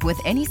things up with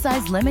any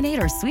size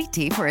lemonade or sweet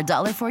tea for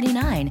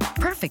 $1.49.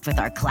 Perfect with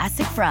our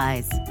classic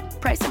fries.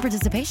 Price and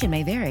participation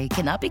may vary.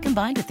 Cannot be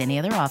combined with any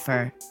other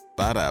offer.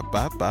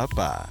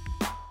 Ba-da-ba-ba-ba.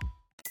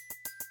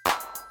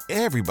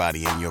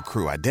 Everybody in your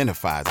crew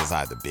identifies as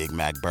either Big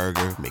Mac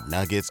Burger,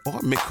 McNuggets, or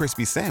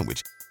McCrispy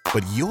Sandwich.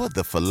 But you're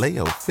the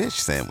Filet-O-Fish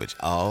Sandwich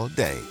all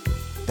day.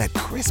 That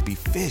crispy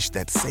fish,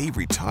 that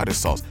savory tartar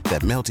sauce,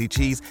 that melty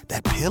cheese,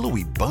 that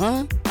pillowy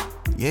bun.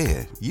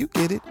 Yeah, you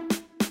get it.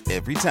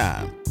 Every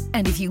time.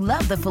 And if you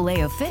love the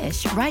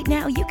Filet-O-Fish, right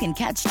now you can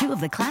catch two of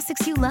the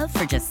classics you love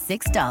for just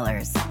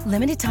 $6.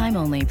 Limited time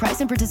only.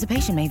 Price and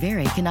participation may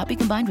vary. Cannot be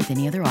combined with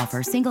any other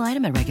offer. Single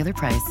item at regular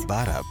price.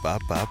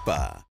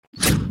 Ba-da-ba-ba-ba.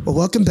 Well,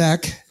 welcome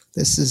back.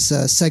 This is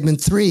segment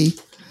 3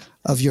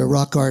 of your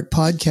Rock Art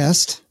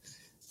podcast.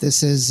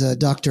 This is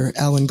Dr.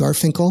 Alan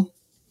Garfinkel,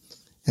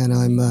 and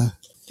I'm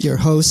your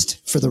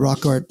host for the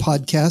Rock Art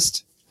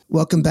podcast.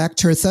 Welcome back,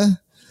 Tirtha.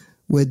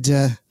 Would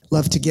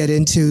love to get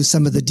into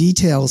some of the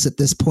details at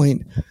this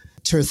point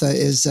Tirtha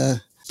is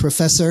a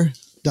professor,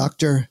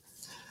 doctor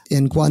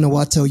in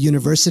Guanajuato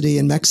University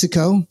in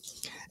Mexico.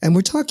 And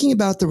we're talking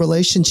about the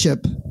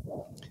relationship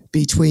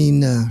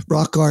between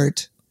rock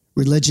art,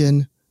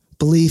 religion,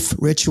 belief,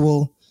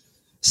 ritual,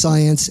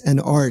 science,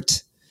 and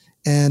art.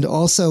 And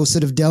also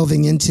sort of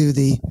delving into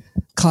the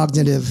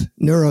cognitive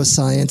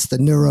neuroscience, the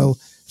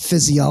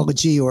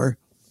neurophysiology, or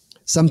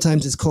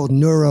sometimes it's called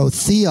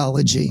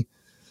neurotheology,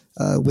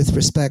 with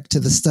respect to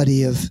the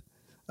study of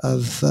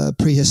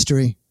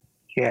prehistory.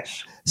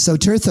 Yes. So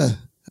Tirtha,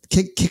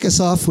 kick us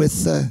off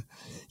with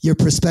your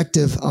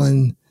perspective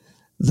on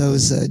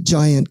those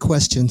giant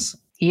questions.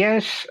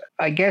 Yes,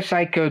 I guess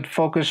I could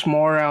focus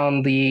more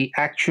on the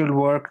actual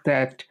work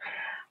that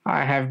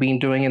I have been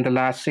doing in the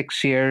last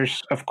 6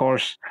 years. Of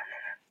course,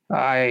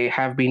 I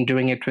have been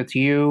doing it with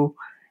you.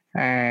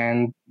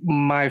 And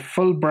my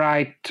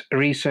Fulbright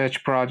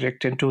research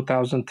project in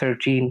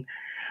 2013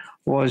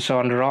 was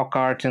on rock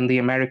art in the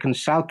American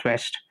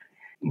Southwest.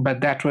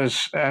 But that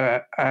was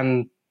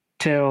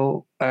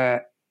until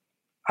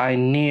I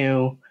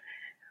knew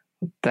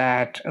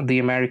that the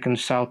American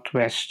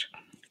Southwest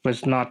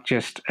was not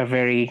just a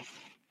very,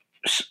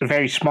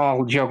 very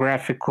small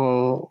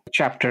geographical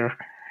chapter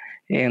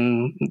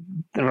in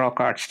the rock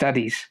art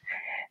studies.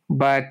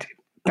 But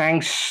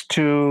thanks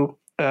to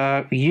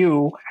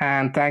you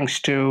and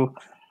thanks to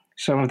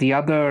some of the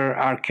other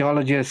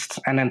archaeologists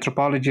and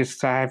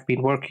anthropologists I have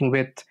been working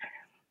with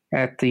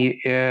at the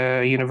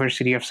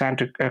University of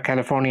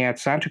California at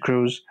Santa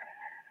Cruz,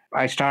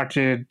 I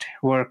started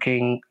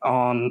working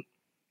on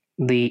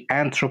the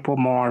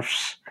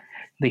anthropomorphs,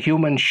 the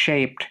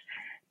human-shaped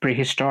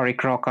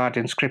prehistoric rock art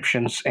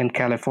inscriptions in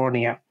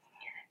California,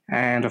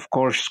 and of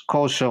course,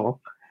 Coso.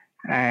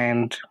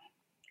 And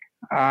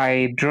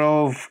I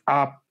drove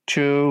up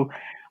to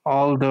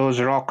all those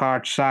rock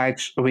art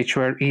sites which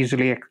were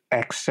easily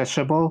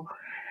accessible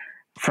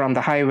from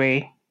the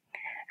highway.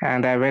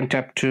 And I went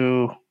up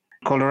to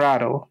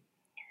Colorado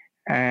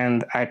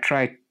and I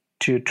tried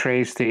to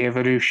trace the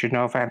evolution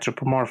of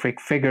anthropomorphic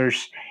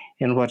figures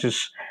in what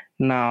is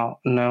now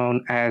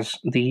known as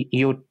the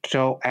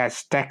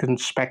Uto-Aztecan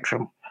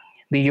spectrum,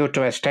 the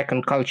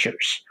Uto-Aztecan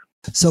cultures.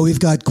 So we've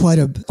got quite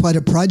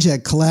a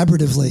project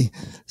collaboratively.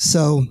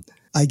 So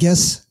I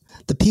guess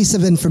the piece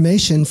of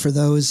information for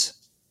those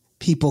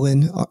people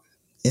in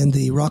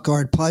the rock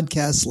art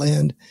podcast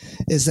land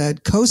is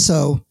that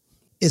Coso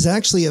is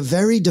actually a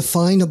very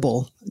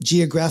definable,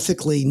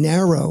 geographically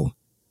narrow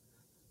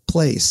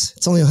place.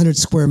 It's only 100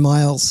 square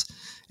miles,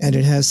 and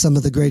it has some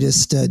of the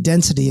greatest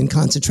density and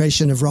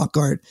concentration of rock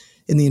art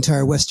in the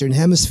entire Western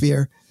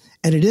Hemisphere.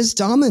 And it is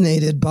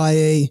dominated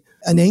by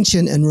an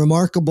ancient and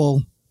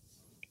remarkable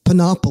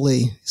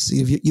panoply,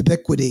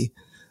 ubiquity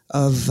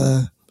of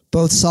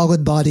both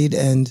solid-bodied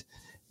and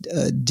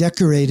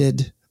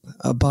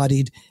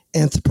decorated-bodied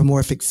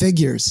anthropomorphic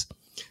figures.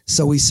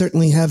 So we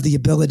certainly have the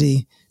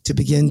ability to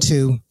begin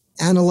to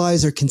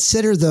analyze or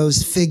consider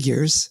those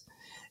figures.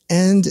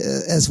 And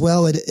as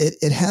well,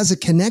 it has a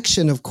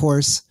connection, of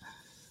course,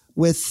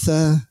 with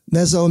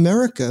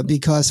Mesoamerica,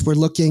 because we're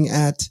looking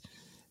at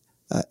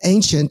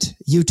ancient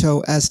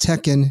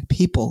Uto-Aztecan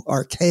people,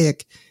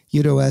 archaic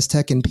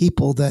Uto-Aztecan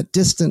people that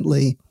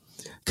distantly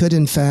could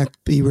in fact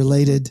be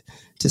related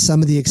to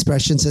some of the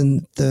expressions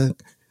in the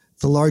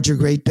larger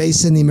Great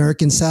Basin, the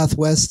American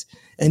Southwest,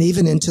 and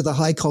even into the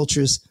high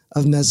cultures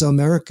of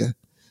Mesoamerica.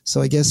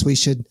 So I guess we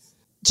should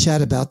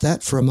chat about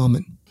that for a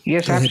moment.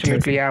 Yes,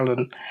 absolutely,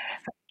 Alan.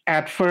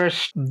 At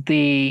first,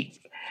 the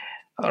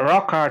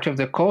rock art of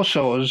the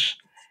Cosos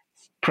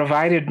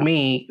provided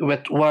me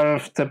with one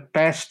of the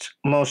best,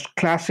 most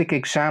classic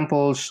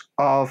examples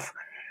of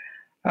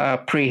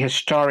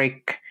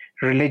prehistoric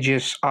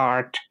religious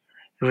art,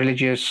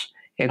 religious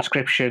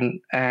inscription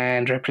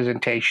and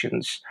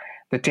representations.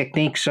 The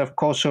techniques of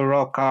Coso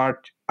rock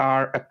art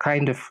are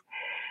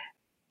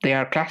they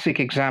are classic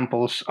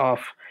examples of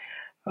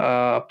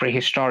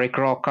prehistoric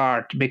rock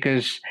art,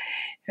 because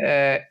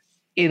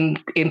in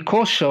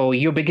Coso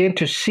you begin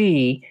to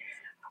see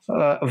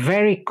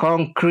very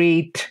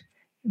concrete,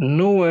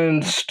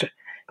 nuanced,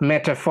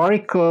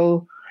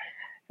 metaphorical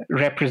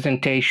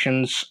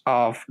representations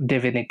of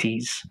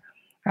divinities.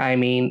 I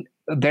mean,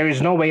 there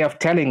is no way of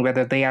telling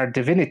whether they are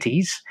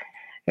divinities.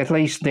 At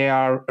least they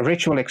are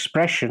ritual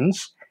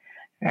expressions.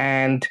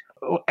 And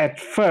at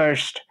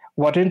first,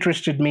 what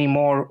interested me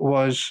more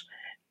was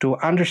to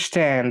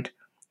understand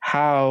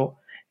how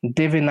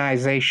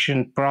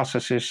divinization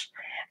processes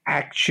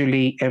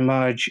actually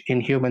emerge in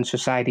human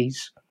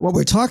societies. What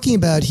we're talking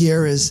about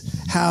here is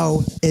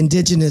how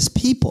indigenous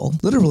people,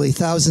 literally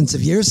thousands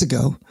of years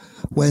ago,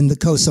 when the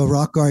Coso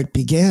rock art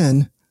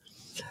began,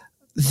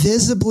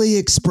 visibly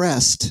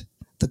expressed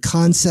the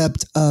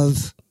concept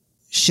of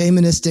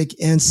shamanistic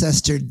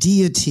ancestor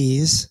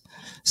deities,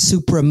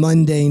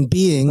 supramundane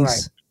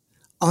beings,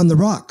 on the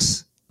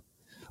rocks.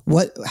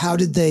 How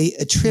did they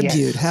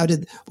attribute?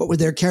 Yes. What were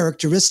their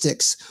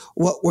characteristics?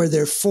 What were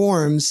their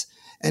forms?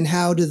 And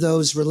how do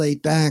those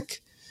relate back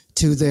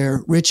to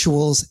their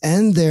rituals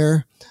and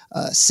their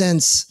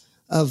sense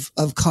of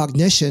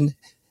cognition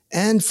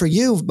And for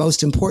you,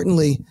 most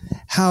importantly,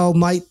 how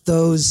might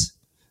those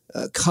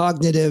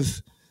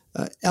cognitive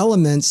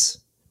elements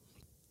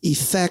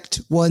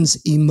affect one's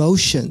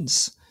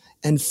emotions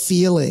and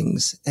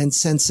feelings and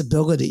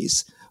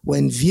sensibilities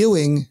when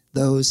viewing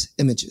those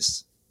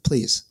images?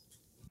 Please.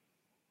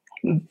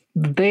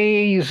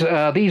 These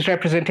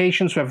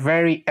representations were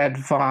very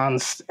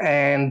advanced,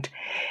 and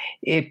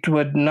it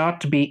would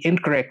not be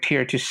incorrect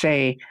here to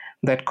say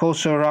that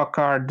Koso rock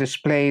art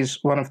displays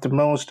one of the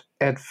most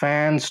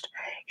advanced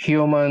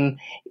human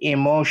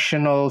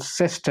emotional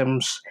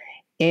systems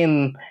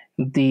in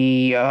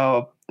the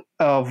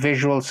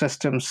visual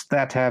systems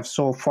that have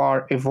so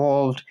far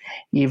evolved,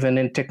 even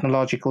in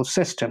technological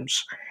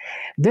systems.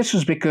 This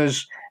is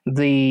because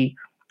the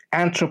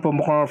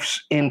anthropomorphs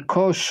in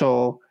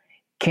Koso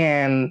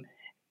can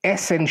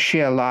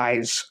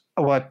essentialize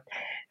what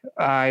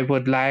I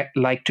would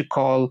like to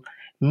call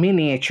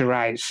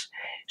miniaturize.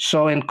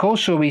 So in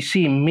Koso, we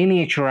see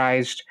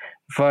miniaturized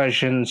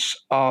versions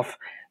of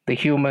the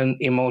human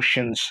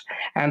emotions.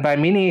 And by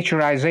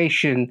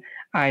miniaturization,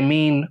 I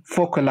mean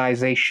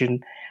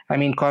focalization, I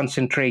mean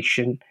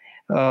concentration,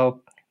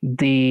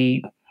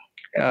 the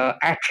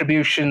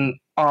attribution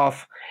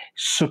of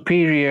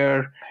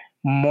superior,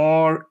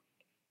 more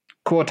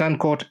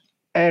quote-unquote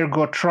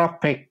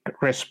ergotropic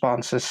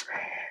responses.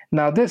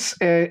 Now, this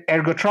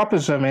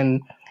ergotropism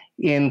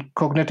in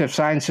cognitive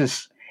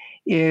sciences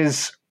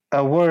is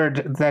a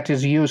word that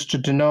is used to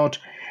denote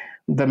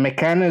the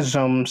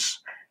mechanisms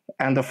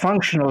and the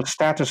functional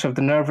status of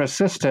the nervous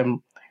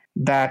system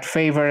that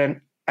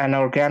favor an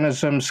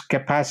organism's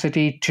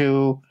capacity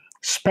to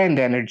spend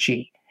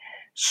energy.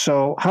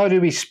 So how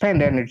do we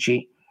spend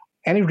energy?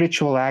 Any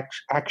ritual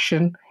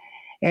action,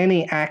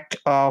 any act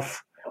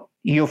of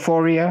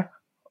euphoria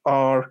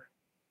or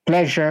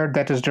pleasure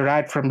that is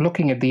derived from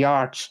looking at the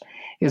arts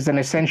is an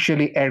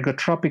essentially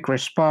ergotropic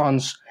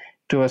response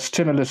to a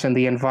stimulus in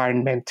the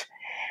environment.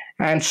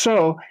 And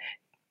so,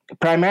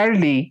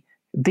 primarily,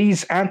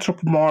 these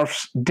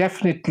anthropomorphs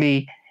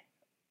definitely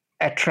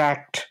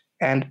attract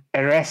and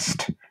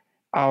arrest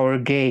our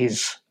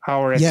gaze,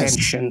 our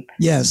attention.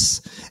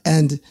 Yes.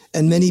 And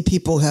many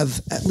people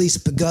have at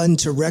least begun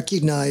to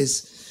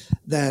recognize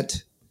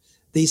that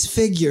these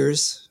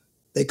figures,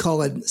 they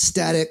call it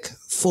static,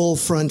 full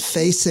front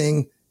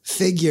facing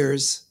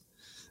figures,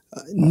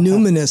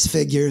 numinous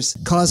figures,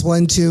 cause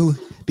one to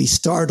be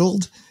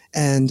startled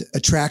and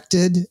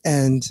attracted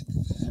and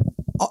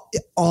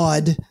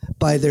awed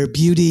by their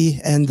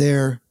beauty and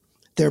their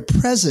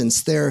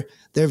presence. They're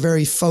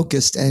very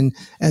focused. And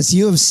as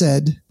you have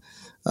said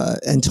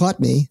and taught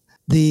me,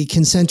 the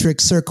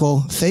concentric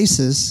circle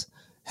faces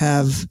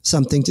have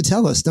something to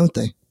tell us, don't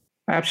they?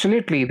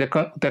 Absolutely.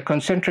 The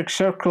concentric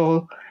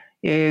circle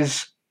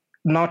is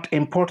not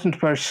important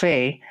per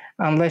se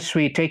unless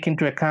we take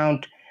into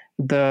account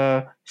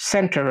the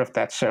center of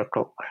that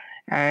circle.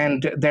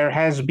 And there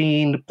has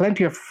been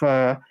plenty of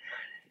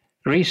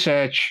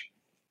research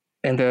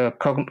in the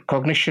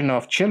cognition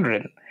of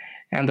children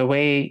and the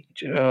way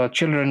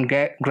children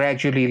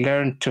gradually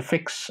learn to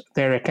fix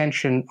their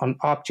attention on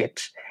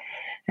objects.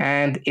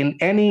 And in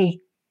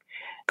any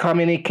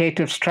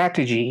communicative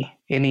strategy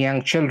in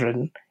young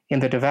children, in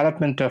the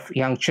development of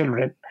young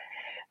children,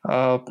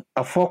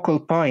 a focal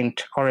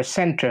point or a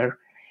center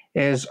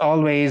is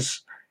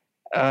always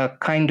a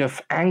kind of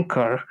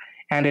anchor,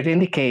 and it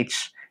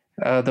indicates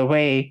the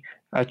way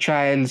a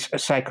child's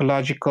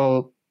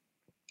psychological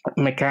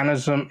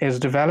mechanism is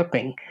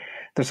developing.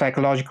 The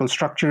psychological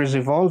structure is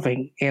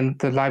evolving in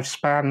the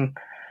lifespan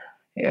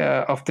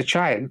of the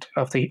child,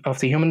 of the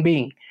human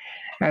being.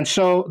 And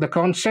so the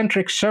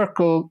concentric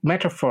circle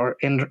metaphor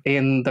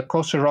in the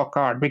Koso rock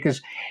art,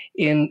 because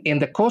in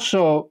the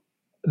Koso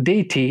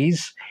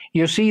deities,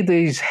 you see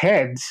these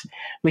heads,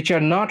 which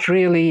are not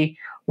really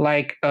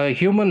like a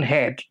human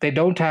head. They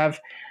don't have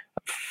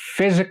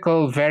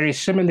physical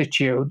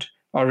verisimilitude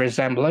or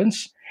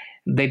resemblance.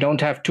 They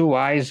don't have two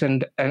eyes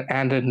and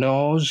a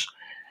nose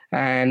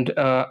and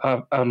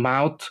a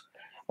mouth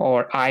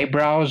or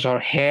eyebrows or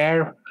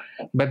hair,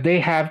 but they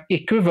have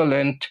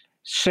equivalent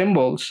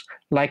symbols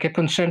like a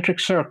concentric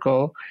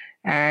circle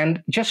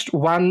and just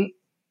one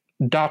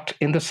dot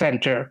in the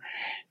center.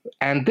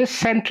 And this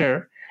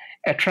center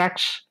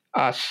attracts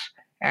us,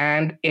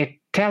 and it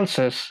tells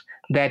us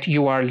that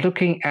you are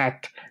looking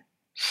at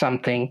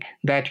something,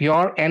 that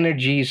your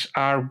energies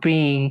are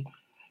being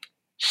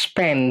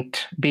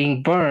spent,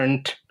 being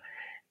burnt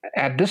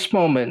at this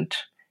moment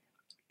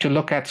to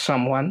look at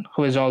someone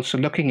who is also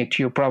looking at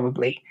you,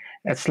 probably.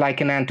 It's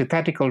like an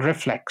antithetical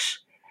reflex.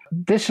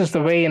 This is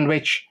the way in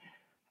which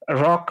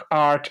rock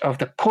art of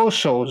the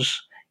Kosos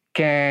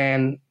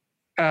can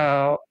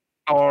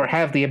or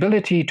have the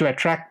ability to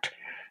attract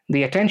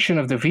the attention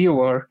of the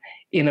viewer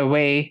in a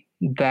way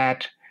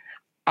that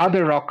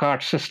other rock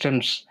art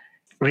systems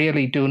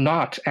really do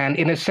not. And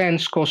in a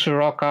sense, Koso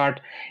rock art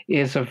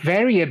is a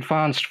very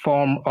advanced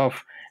form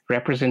of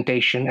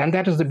representation. And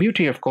that is the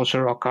beauty of Koso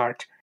rock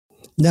art.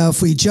 Now,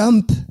 if we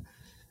jump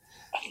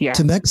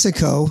to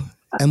Mexico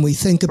and we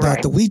think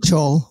about the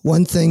Huichol,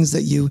 one thing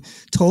that you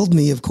told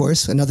me, of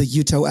course, another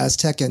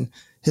Uto-Aztecan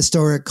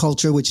historic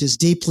culture, which is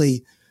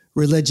deeply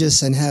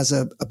religious and has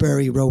a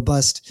very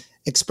robust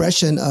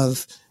expression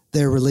of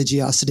their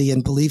religiosity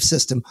and belief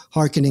system,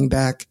 hearkening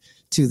back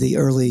to the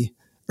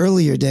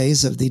earlier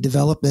days of the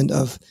development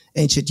of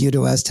ancient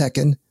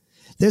Uto-Aztecan.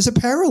 There's a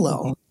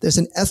parallel. There's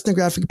an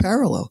ethnographic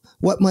parallel.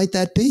 What might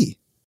that be?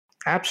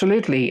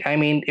 Absolutely. I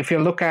mean, if you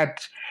look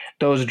at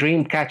those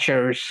dream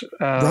catchers,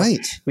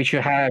 which you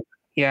have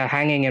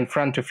hanging in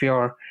front of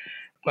your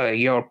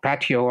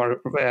patio,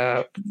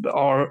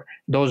 or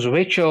those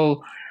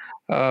ritual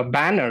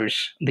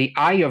banners, the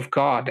Eye of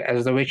God,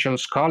 as the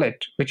rituals call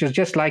it, which is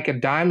just like a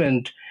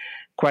diamond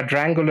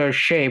quadrangular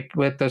shape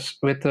with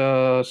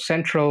a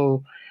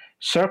central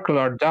circle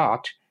or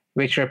dot,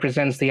 which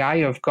represents the eye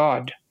of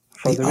God.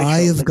 For the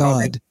eye of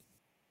God.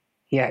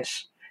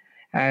 Yes.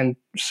 And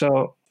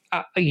so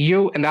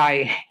you and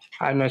I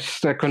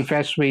must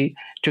confess, we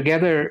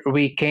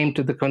came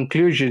to the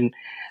conclusion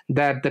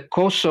that the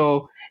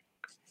Koso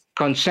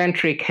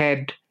concentric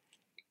head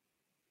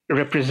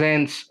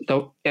represents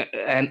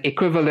an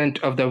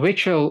equivalent of the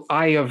ritual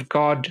Eye of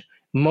God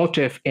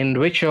motif in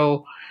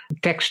ritual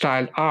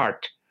textile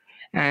art.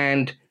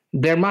 And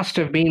there must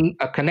have been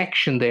a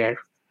connection there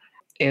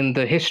in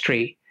the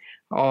history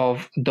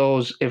of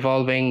those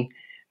evolving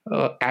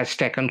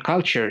Aztecan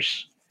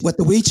cultures. What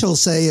the Huichol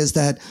say is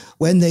that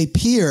when they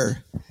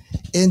peer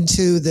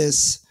into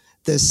this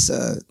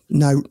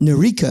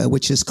Nirika,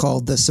 which is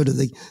called the sort of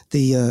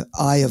the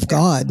eye of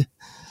God,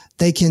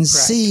 they can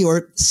see,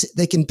 or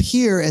they can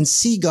peer and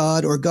see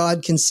God, or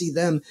God can see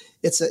them.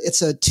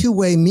 It's a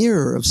two-way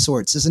mirror of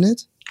sorts, isn't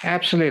it?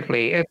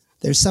 Absolutely.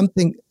 There's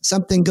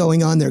something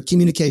going on there.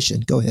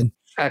 Communication. Go ahead.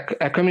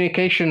 A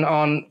communication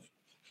on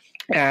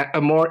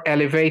a more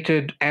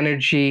elevated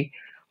energy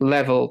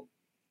level,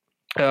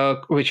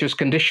 which is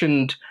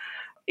conditioned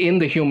in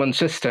the human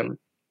system.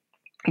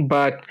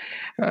 But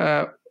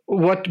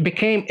what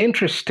became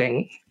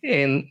interesting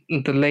in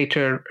the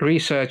later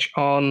research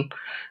on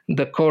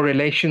the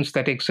correlations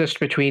that exist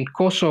between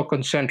Koso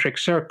concentric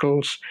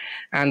circles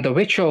and the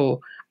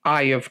ritual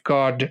Eye of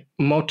God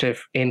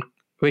motif in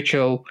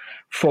ritual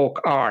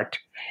folk art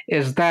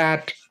is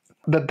that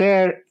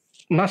there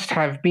must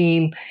have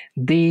been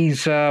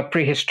these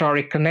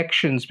prehistoric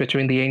connections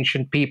between the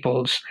ancient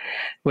peoples,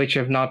 which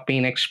have not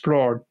been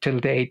explored till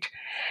date.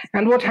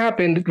 And what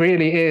happened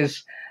really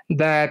is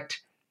that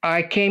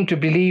I came to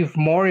believe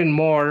more and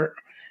more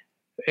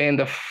in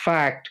the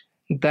fact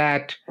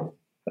that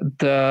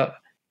the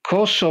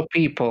Koso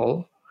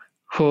people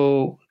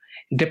who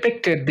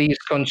depicted these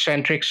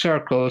concentric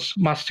circles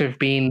must have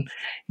been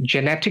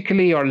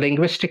genetically or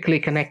linguistically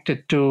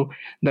connected to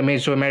the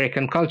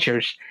Mesoamerican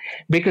cultures.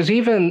 Because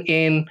even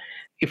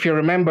if you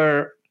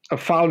remember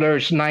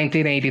Fowler's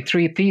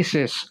 1983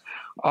 thesis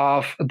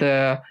of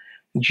the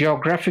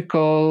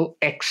geographical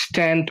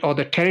extent or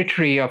the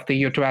territory of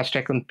the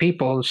Uto-Aztecan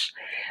peoples,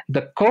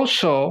 the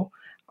Koso,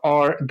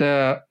 or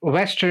the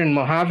Western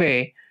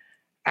Mojave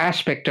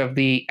aspect of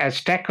the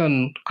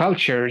Aztecan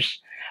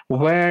cultures,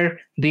 were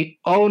the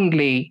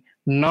only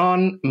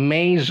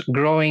non-maize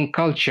growing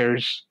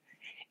cultures.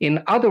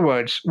 In other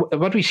words,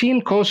 what we see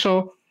in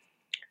Koso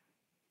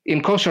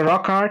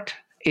rock art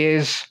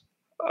is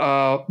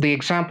the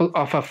example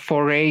of a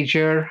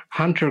forager,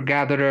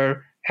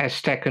 hunter-gatherer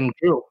Aztecan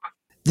group.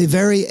 The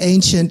very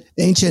ancient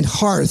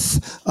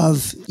hearth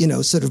of,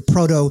 sort of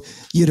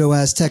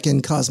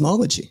proto-Uto-Aztecan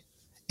cosmology,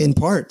 in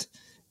part.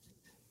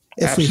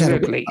 If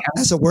Absolutely. We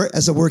had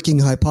as a working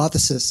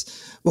hypothesis.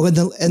 Well, in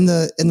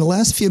the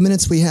last few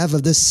minutes we have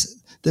of this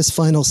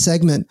final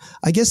segment,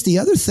 I guess the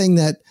other thing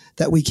that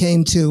we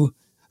came to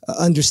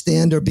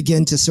understand or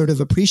begin to sort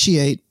of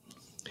appreciate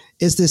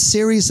is this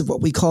series of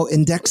what we call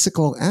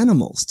indexical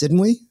animals, didn't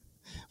we?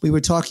 We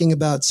were talking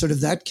about sort of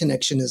that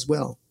connection as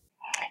well.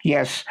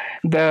 Yes,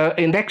 the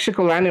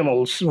indexical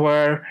animals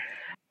were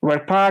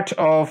part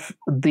of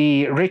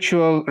the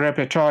ritual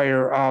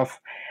repertoire of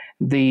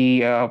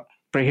the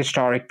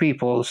prehistoric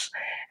peoples,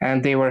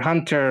 and they were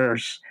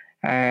hunters,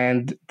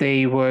 and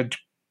they would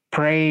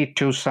pray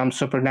to some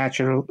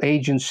supernatural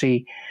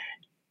agency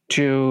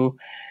to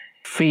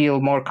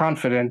feel more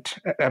confident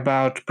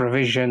about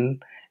provision,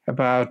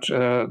 about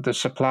the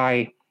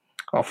supply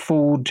of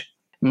food,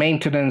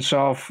 maintenance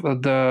of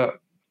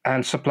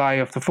and supply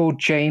of the food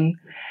chain.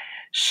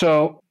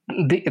 So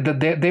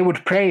they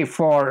would pray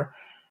for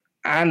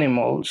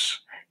animals.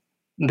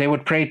 They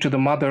would pray to the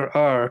Mother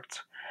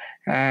Earth,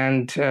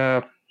 and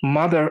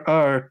Mother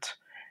Earth,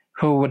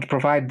 who would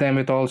provide them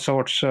with all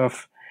sorts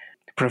of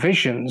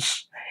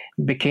provisions,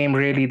 became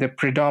really the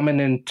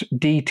predominant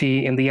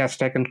deity in the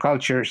Aztecan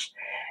cultures.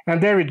 And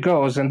there it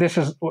goes. And this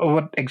is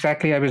what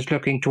exactly I was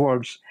looking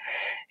towards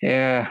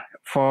I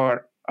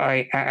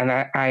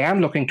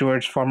am looking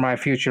towards for my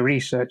future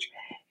research,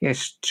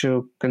 is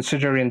to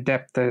consider in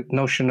depth the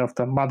notion of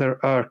the Mother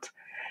Earth,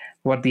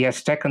 what the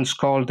Aztecans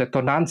called the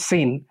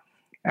Tonantzin.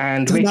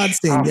 And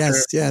Tonantzin,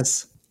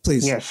 yes.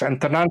 Please. Yes, and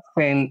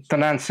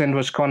Tonantzin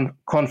was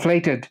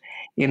conflated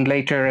in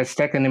later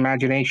Aztecan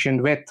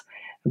imagination with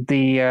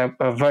the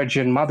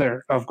Virgin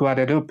Mother of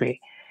Guadalupe.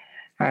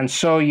 And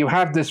so you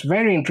have this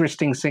very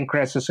interesting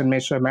syncresis in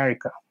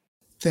Mesoamerica.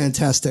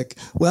 Fantastic.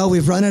 Well,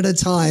 we've run out of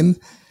time,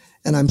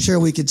 and I'm sure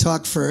we could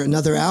talk for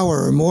another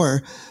hour or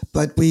more,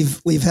 but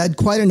we've had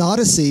quite an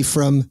odyssey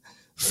from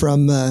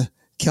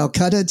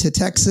Calcutta to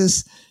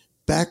Texas,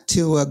 back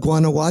to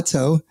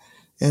Guanajuato,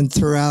 and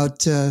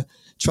throughout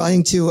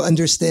trying to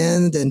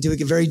understand and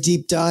doing a very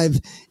deep dive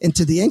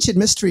into the ancient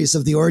mysteries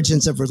of the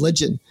origins of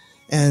religion.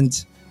 And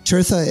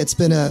Tirtha, it's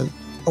been a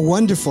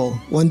wonderful,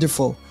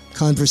 wonderful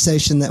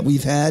conversation that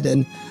we've had,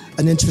 and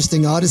an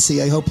interesting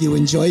odyssey. I hope you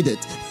enjoyed it.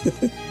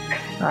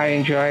 I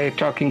enjoy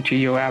talking to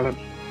you, Alan.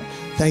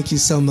 Thank you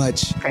so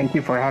much. Thank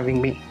you for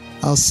having me.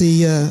 I'll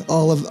see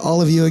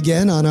all of you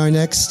again on our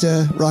next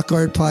Rock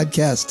Art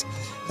podcast.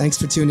 Thanks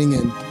for tuning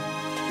in.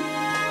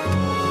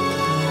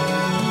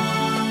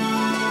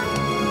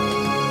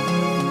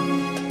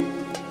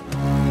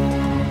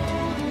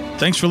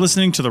 Thanks for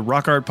listening to the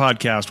Rock Art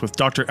Podcast with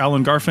Dr.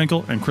 Alan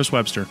Garfinkel and Chris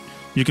Webster.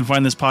 You can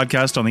find this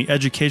podcast on the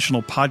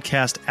educational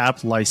podcast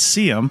app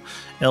Lyceum,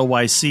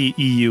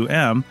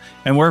 Lyceum,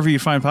 and wherever you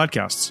find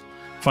podcasts.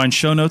 Find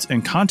show notes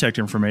and contact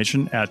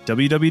information at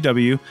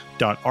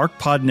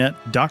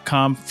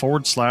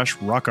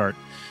www.arcpodnet.com/rockart.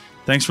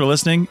 Thanks for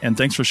listening, and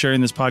thanks for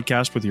sharing this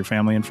podcast with your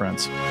family and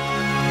friends.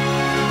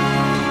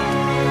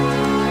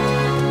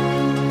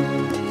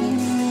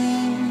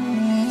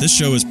 This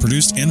show is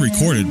produced and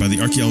recorded by the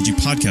Archaeology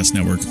Podcast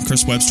Network,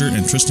 Chris Webster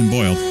and Tristan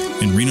Boyle,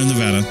 in Reno,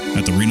 Nevada,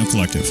 at the Reno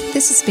Collective.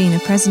 This has been a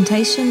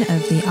presentation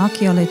of the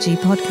Archaeology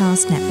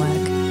Podcast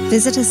Network.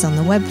 Visit us on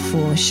the web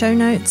for show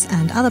notes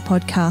and other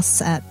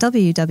podcasts at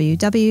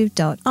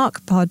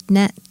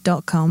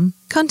www.arcpodnet.com.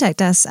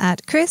 Contact us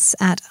at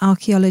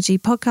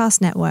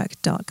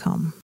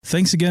chris@archaeologypodcastnetwork.com.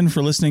 Thanks again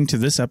for listening to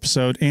this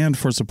episode and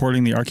for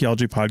supporting the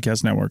Archaeology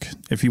Podcast Network.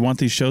 If you want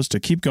these shows to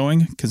keep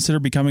going, consider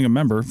becoming a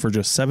member for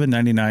just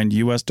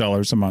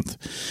 $7.99 a month.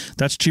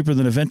 That's cheaper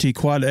than a venti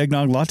quad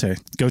eggnog latte.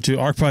 Go to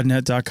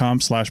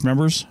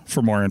arcpodnet.com/members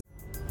for more info.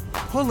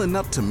 Pulling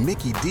up to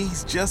Mickey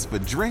D's just for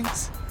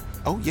drinks?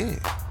 Oh yeah,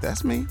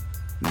 that's me.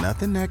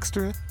 Nothing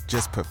extra,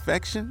 just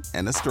perfection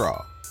and a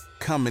straw.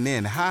 Coming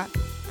in hot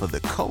for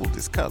the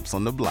coldest cups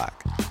on the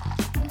block.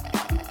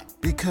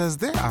 Because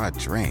there are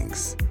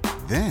drinks.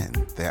 Then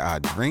there are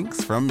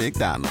drinks from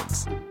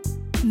McDonald's.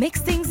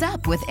 Mix things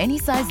up with any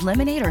size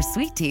lemonade or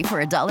sweet tea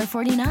for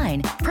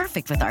 $1.49.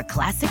 Perfect with our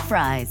classic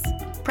fries.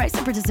 Price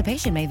and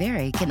participation may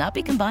vary. Cannot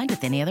be combined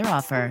with any other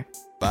offer.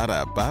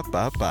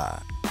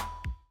 Ba-da-ba-ba-ba.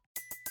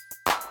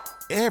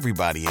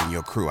 Everybody in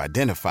your crew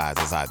identifies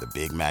as either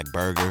Big Mac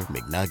Burger,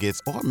 McNuggets,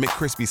 or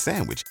McCrispy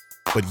Sandwich.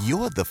 But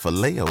you're the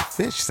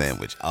Filet-O-Fish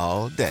Sandwich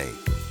all day.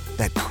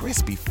 That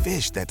crispy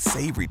fish, that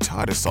savory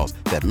tartar sauce,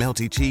 that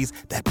melty cheese,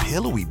 that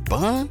pillowy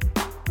bun.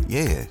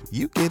 Yeah,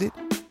 you get it.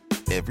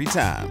 Every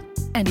time.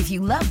 And if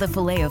you love the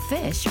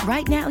Filet-O-Fish,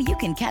 right now you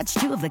can catch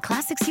two of the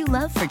classics you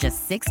love for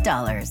just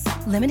 $6.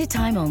 Limited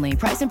time only.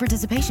 Price and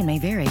participation may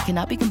vary.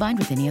 Cannot be combined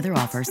with any other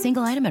offer.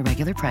 Single item at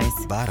regular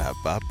price.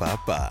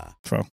 Ba-da-ba-ba-ba.